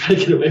streamers to try to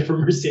get away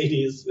from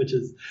Mercedes, which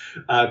is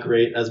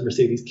great as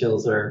Mercedes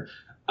kills her.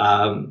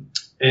 And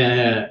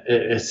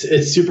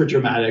it's super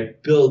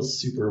dramatic, builds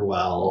super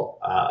well,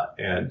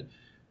 and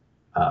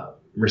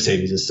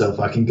Mercedes is so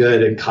fucking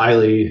good, and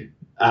Kylie,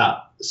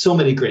 so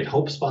many great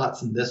hope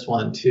spots in this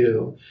one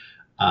too.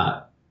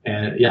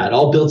 And yeah, it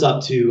all builds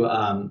up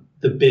to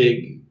the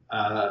big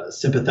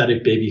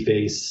sympathetic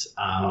babyface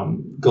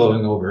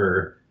going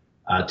over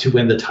to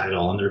win the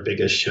title on their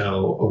biggest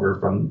show over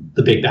from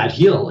the big bad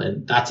heel,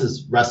 and that's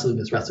as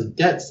wrestling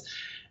gets.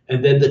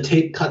 And then the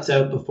tape cuts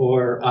out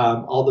before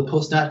all the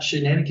post-match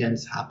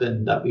shenanigans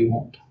happen that we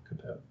won't talk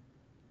about.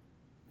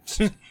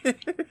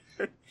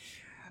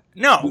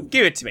 No,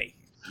 give it to me.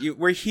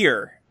 We're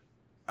here.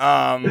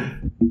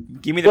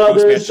 Give me the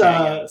post-match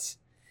shenanigans.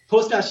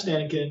 Post-match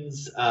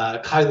shenanigans,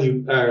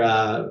 Kylie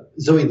or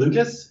Zoe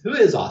Lucas, who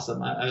is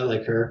awesome. I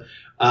like her.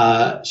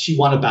 She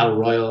won a battle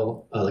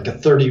royal, like a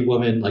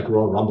 30-woman like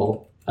Royal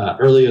Rumble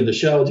early in the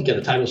show to get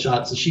a title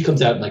shot. So she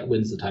comes out and like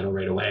wins the title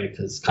right away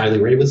because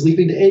Kylie Rae was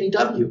leaving to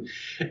AEW,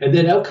 and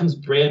then out comes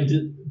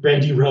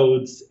Brandy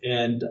Rhodes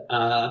and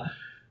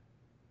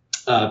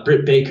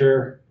Britt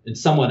Baker and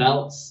someone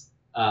else,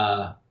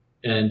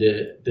 and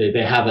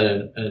they have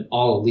an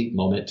all elite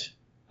moment.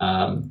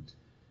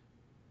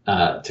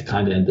 To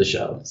kind of end the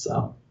show.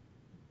 So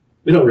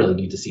we don't really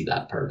need to see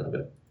that part of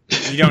it.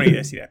 You don't need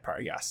to see that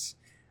part, yes.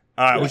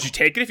 Would you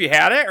take it if you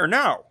had it or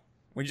no?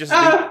 Would you just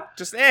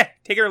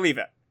take it or leave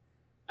it?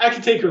 I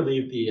can take or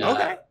leave the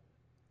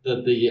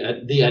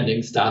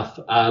ending stuff.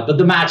 But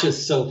the match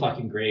is so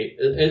fucking great.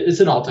 It's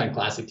an all-time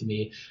classic to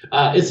me.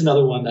 It's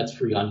another one that's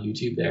free on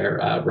YouTube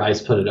there.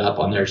 Rise put it up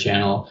on their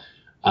channel.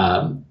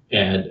 And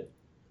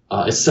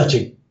it's such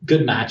a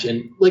good match.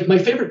 And like my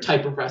favorite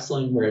type of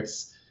wrestling where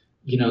it's,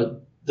 you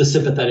know, the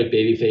sympathetic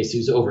babyface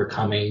who's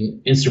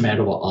overcoming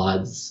insurmountable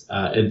odds,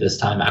 and this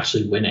time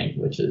actually winning,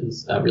 which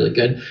is really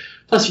good.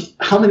 Plus,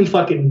 how many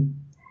fucking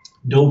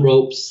no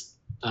ropes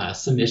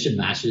submission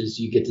matches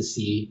you get to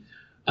see,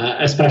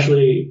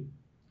 especially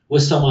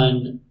with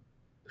someone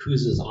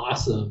who's as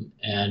awesome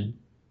and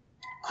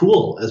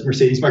cool as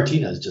Mercedes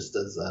Martinez, just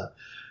as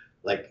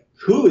like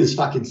who is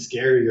fucking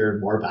scarier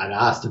and more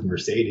badass than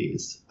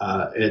Mercedes,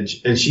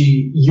 and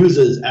she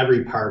uses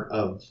every part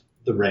of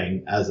the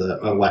ring as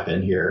a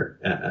weapon here,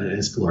 and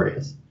it's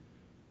glorious.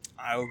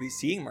 I will be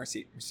seeing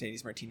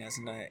Mercedes Martinez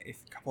in a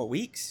couple of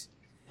weeks.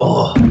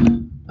 Oh,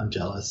 I'm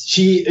jealous.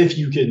 If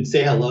you can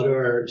say hello to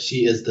her,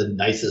 she is the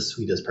nicest,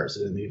 sweetest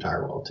person in the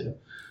entire world too.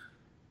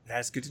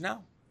 That's good to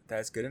know.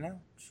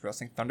 She's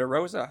wrestling Thunder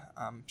Rosa.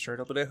 I'm sure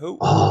it'll be a hoot.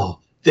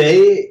 Oh,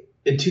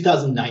 in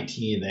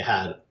 2019 they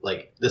had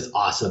like this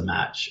awesome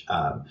match.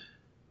 I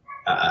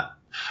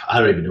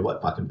don't even know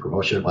what fucking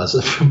promotion it was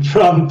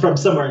from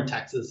somewhere in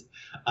Texas.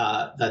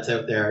 That's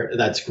out there.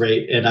 That's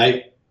great. And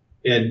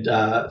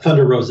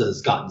Thunder Rosa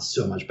has gotten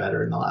so much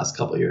better in the last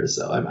couple of years.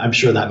 So I'm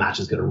sure that match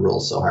is going to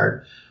rule so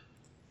hard.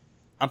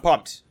 I'm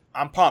pumped.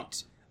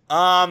 That's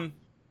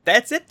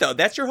it though.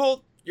 That's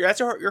your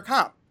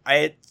comp.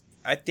 I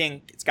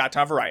think it's got a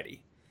ton of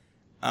variety.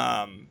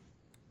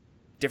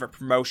 Different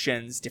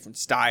promotions, different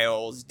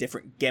styles,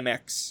 different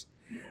gimmicks.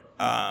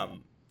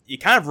 You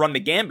kind of run the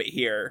gambit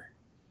here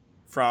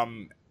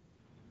from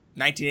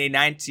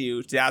 1989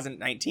 to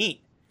 2019.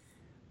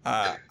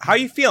 How are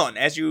you feeling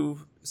as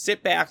you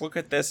sit back, look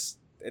at the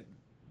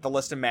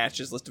list of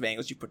matches, list of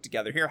angles you put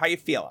together here? How you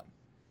feeling?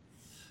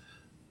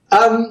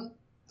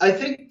 I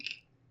think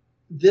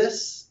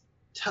this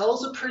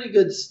tells a pretty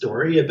good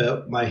story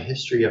about my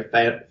history of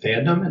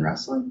fandom in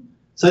wrestling.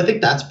 So I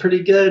think that's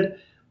pretty good.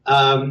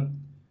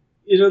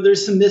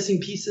 There's some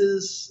missing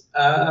pieces,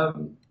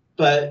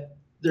 but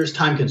there's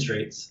time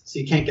constraints, so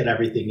you can't get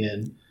everything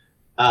in.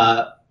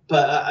 But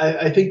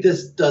I think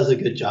this does a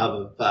good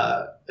job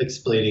of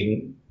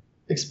explaining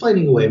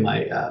away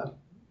my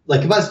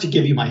if I was to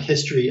give you my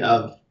history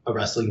of a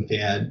wrestling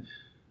fan,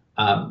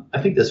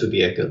 I think this would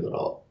be a good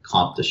little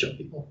comp to show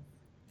people.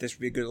 This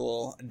would be a good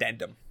little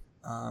addendum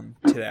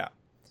to that.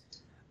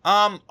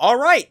 All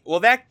right. Well,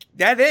 that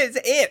is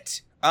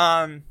it.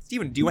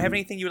 Steven, do you have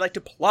anything you would like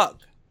to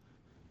plug?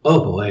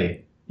 Oh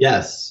boy,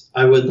 yes,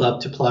 I would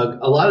love to plug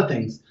a lot of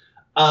things.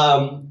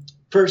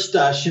 First,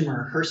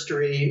 Shimmer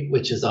Herstory,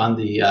 which is on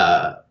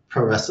the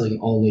Pro Wrestling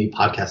Only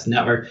podcast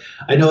network.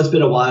 I know it's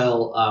been a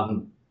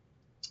while.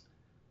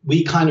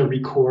 We kind of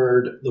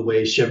record the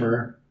way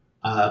Shimmer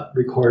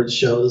records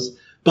shows,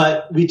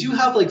 but we do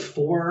have like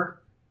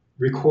 4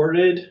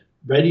 recorded,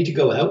 ready to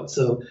go out.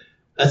 So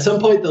at some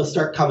point they'll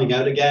start coming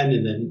out again,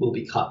 and then we'll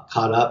be caught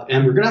up.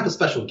 And we're going to have a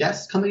special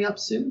guest coming up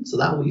soon, so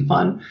that will be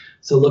fun.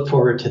 So look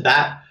forward to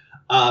that.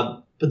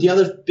 But the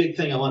other big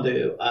thing I want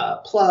to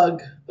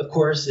plug, of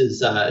course,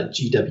 is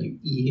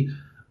GWE.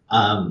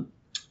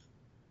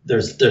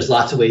 There's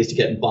lots of ways to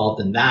get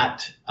involved in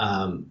that.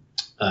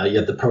 You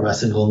have the Pro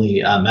Wrestling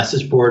Only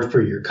message board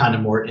for your kind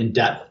of more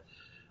in-depth,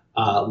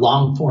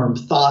 long-form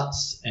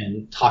thoughts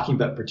and talking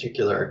about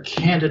particular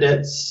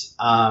candidates.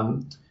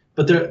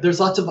 But there's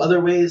lots of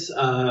other ways.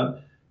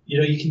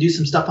 You can do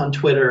some stuff on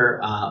Twitter.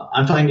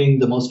 I'm finding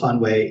the most fun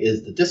way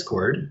is the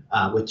Discord,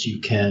 which you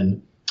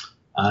can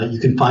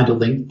find a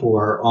link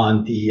for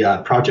on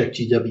the Project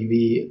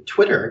GWE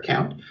Twitter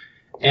account.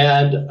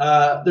 And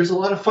there's a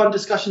lot of fun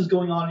discussions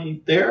going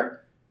on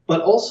there.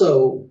 But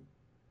also,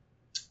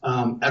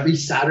 every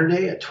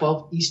Saturday at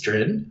 12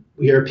 Eastern,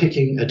 we are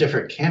picking a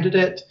different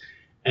candidate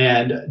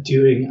and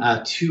doing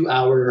a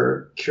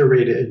 2-hour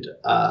curated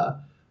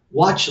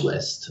watch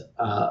list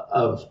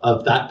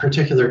of that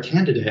particular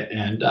candidate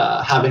and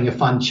having a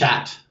fun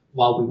chat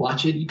while we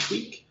watch it each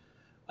week.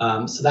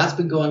 So that's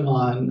been going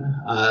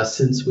on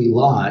since we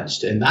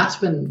launched, and that's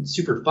been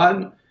super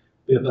fun.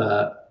 We have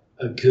a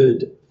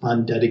good,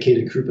 fun,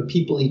 dedicated group of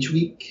people each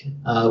week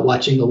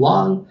watching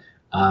along.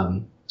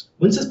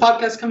 When's this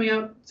podcast coming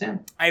out,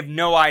 Sam? I have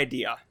no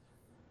idea.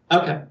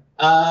 Okay.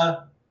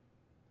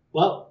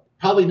 Well,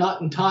 probably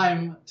not in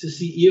time to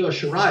see Io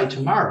Shirai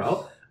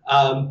tomorrow,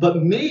 but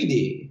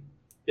maybe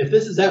if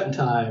this is out in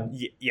time,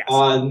 yes,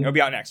 it'll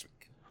be out next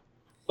week.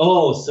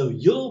 Oh, so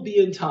you'll be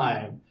in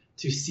time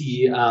to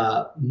see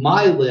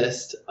my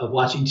list of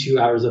watching 2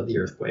 hours of The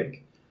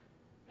Earthquake.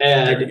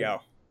 And there we go.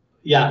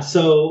 Yeah,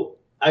 so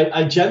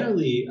I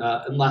generally,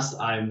 unless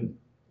I'm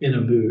in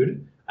a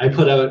mood, I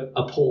put out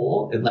a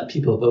poll and let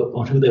people vote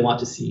on who they want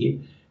to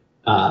see.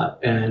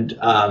 And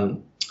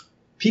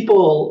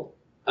people,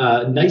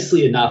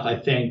 nicely enough, I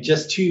think,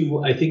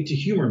 to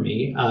humor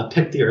me,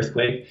 picked The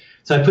Earthquake.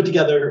 So I put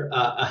together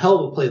a hell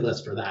of a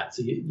playlist for that.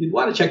 So you'd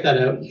want to check that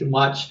out. You can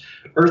watch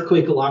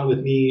Earthquake along with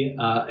me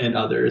and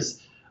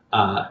others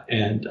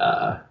and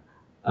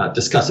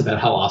discuss about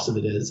how awesome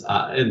it is.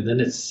 And then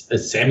it's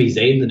Sami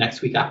Zayn the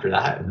next week after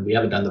that. And we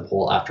haven't done the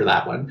poll after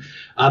that one.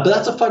 But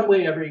that's a fun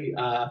way every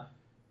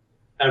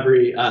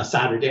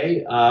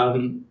Saturday.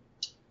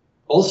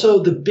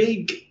 Also, the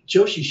big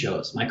Joshi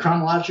shows, my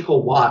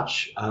chronological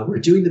watch. We're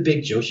doing the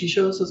big Joshi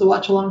shows as a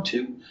watch along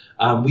too.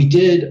 We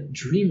did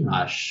Dream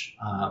Rush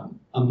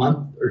a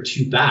month or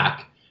two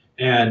back,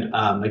 and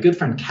my good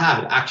friend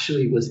Cad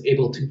actually was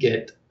able to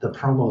get the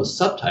promos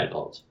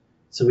subtitled.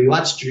 So we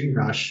watched Dream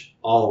Rush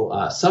all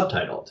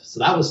subtitled. So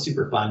that was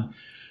super fun.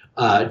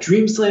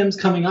 Dream Slam's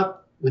coming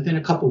up within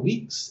a couple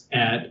weeks,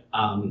 and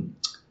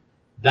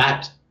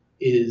that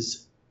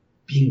is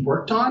being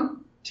worked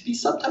on to be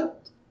subtitled.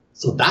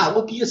 So that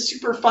will be a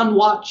super fun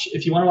watch.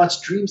 If you want to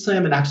watch Dream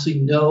Slam and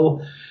actually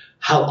know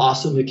how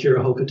awesome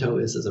Akira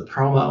Hokuto is as a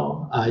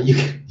promo, you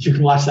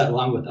can watch that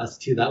along with us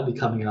too. That will be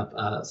coming up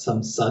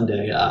some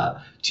Sunday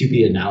to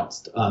be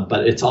announced.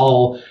 But it's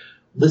all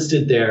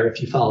listed there. If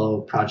you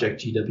follow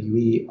Project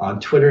GWE on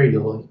Twitter,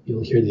 you'll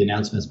hear the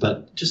announcements.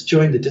 But just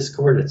join the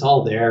Discord. It's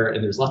all there,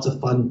 and there's lots of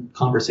fun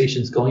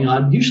conversations going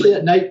on. Usually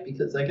at night,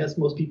 because I guess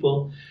most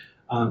people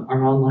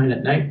are online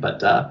at night.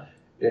 But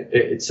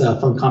it's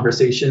fun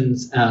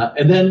conversations.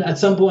 And then at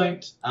some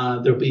point,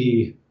 there'll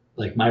be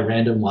like my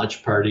random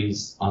watch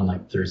parties on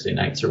like Thursday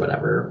nights or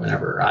whatever,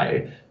 whenever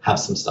I have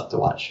some stuff to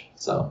watch.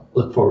 So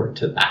look forward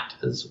to that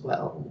as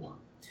well.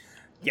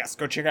 Yes,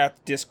 go check out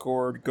the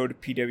Discord, go to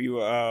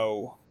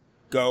PWO,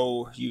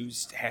 go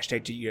use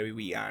hashtag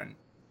GWE on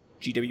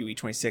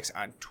GWE26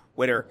 on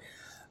Twitter.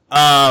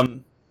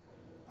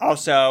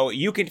 Also,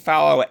 you can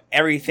follow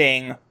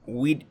everything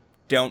We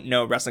Don't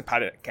Know Wrestling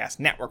Podcast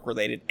Network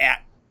related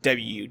at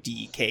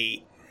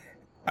WDK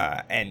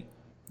and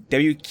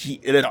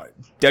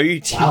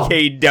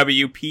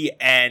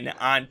WTKWPN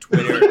on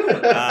Twitter.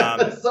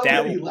 So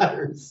many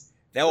letters.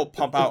 That will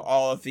pump out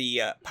all of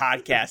the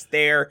podcasts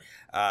there.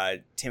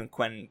 Tim and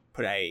Quinn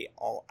put a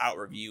all-out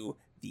review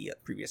the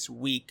previous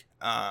week.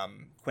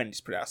 Quinn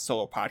just put out a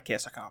solo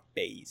podcast talking about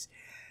Bay's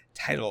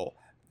title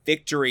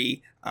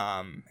victory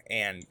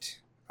and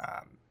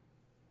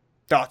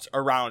thoughts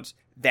around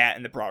that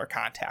in the broader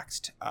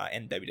context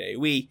in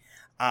WWE.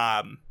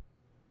 And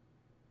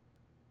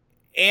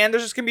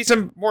there's just going to be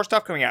some more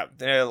stuff coming out.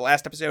 The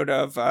last episode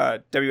of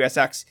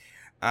WSX,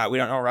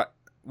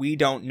 We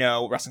Don't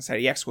Know Wrestling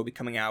Society X will be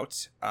coming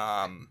out.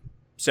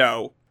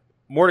 So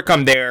more to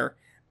come there.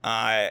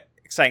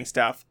 Exciting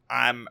stuff.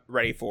 I'm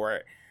ready for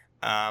it.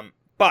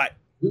 But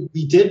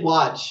we did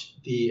watch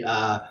the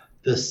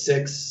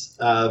 6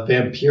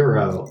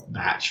 Vampiro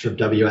match from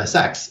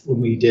WSX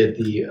when we did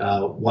the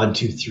 1,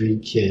 2, 3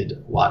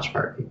 kid watch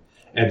party.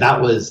 And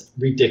that was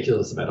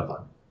ridiculous amount of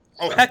fun.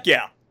 Oh, heck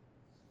yeah.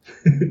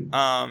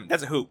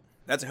 That's a hoop.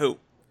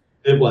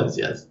 It was,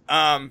 yes.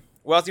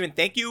 Well, Steven,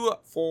 thank you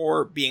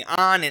for being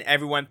on, and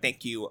everyone,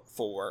 thank you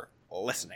for listening.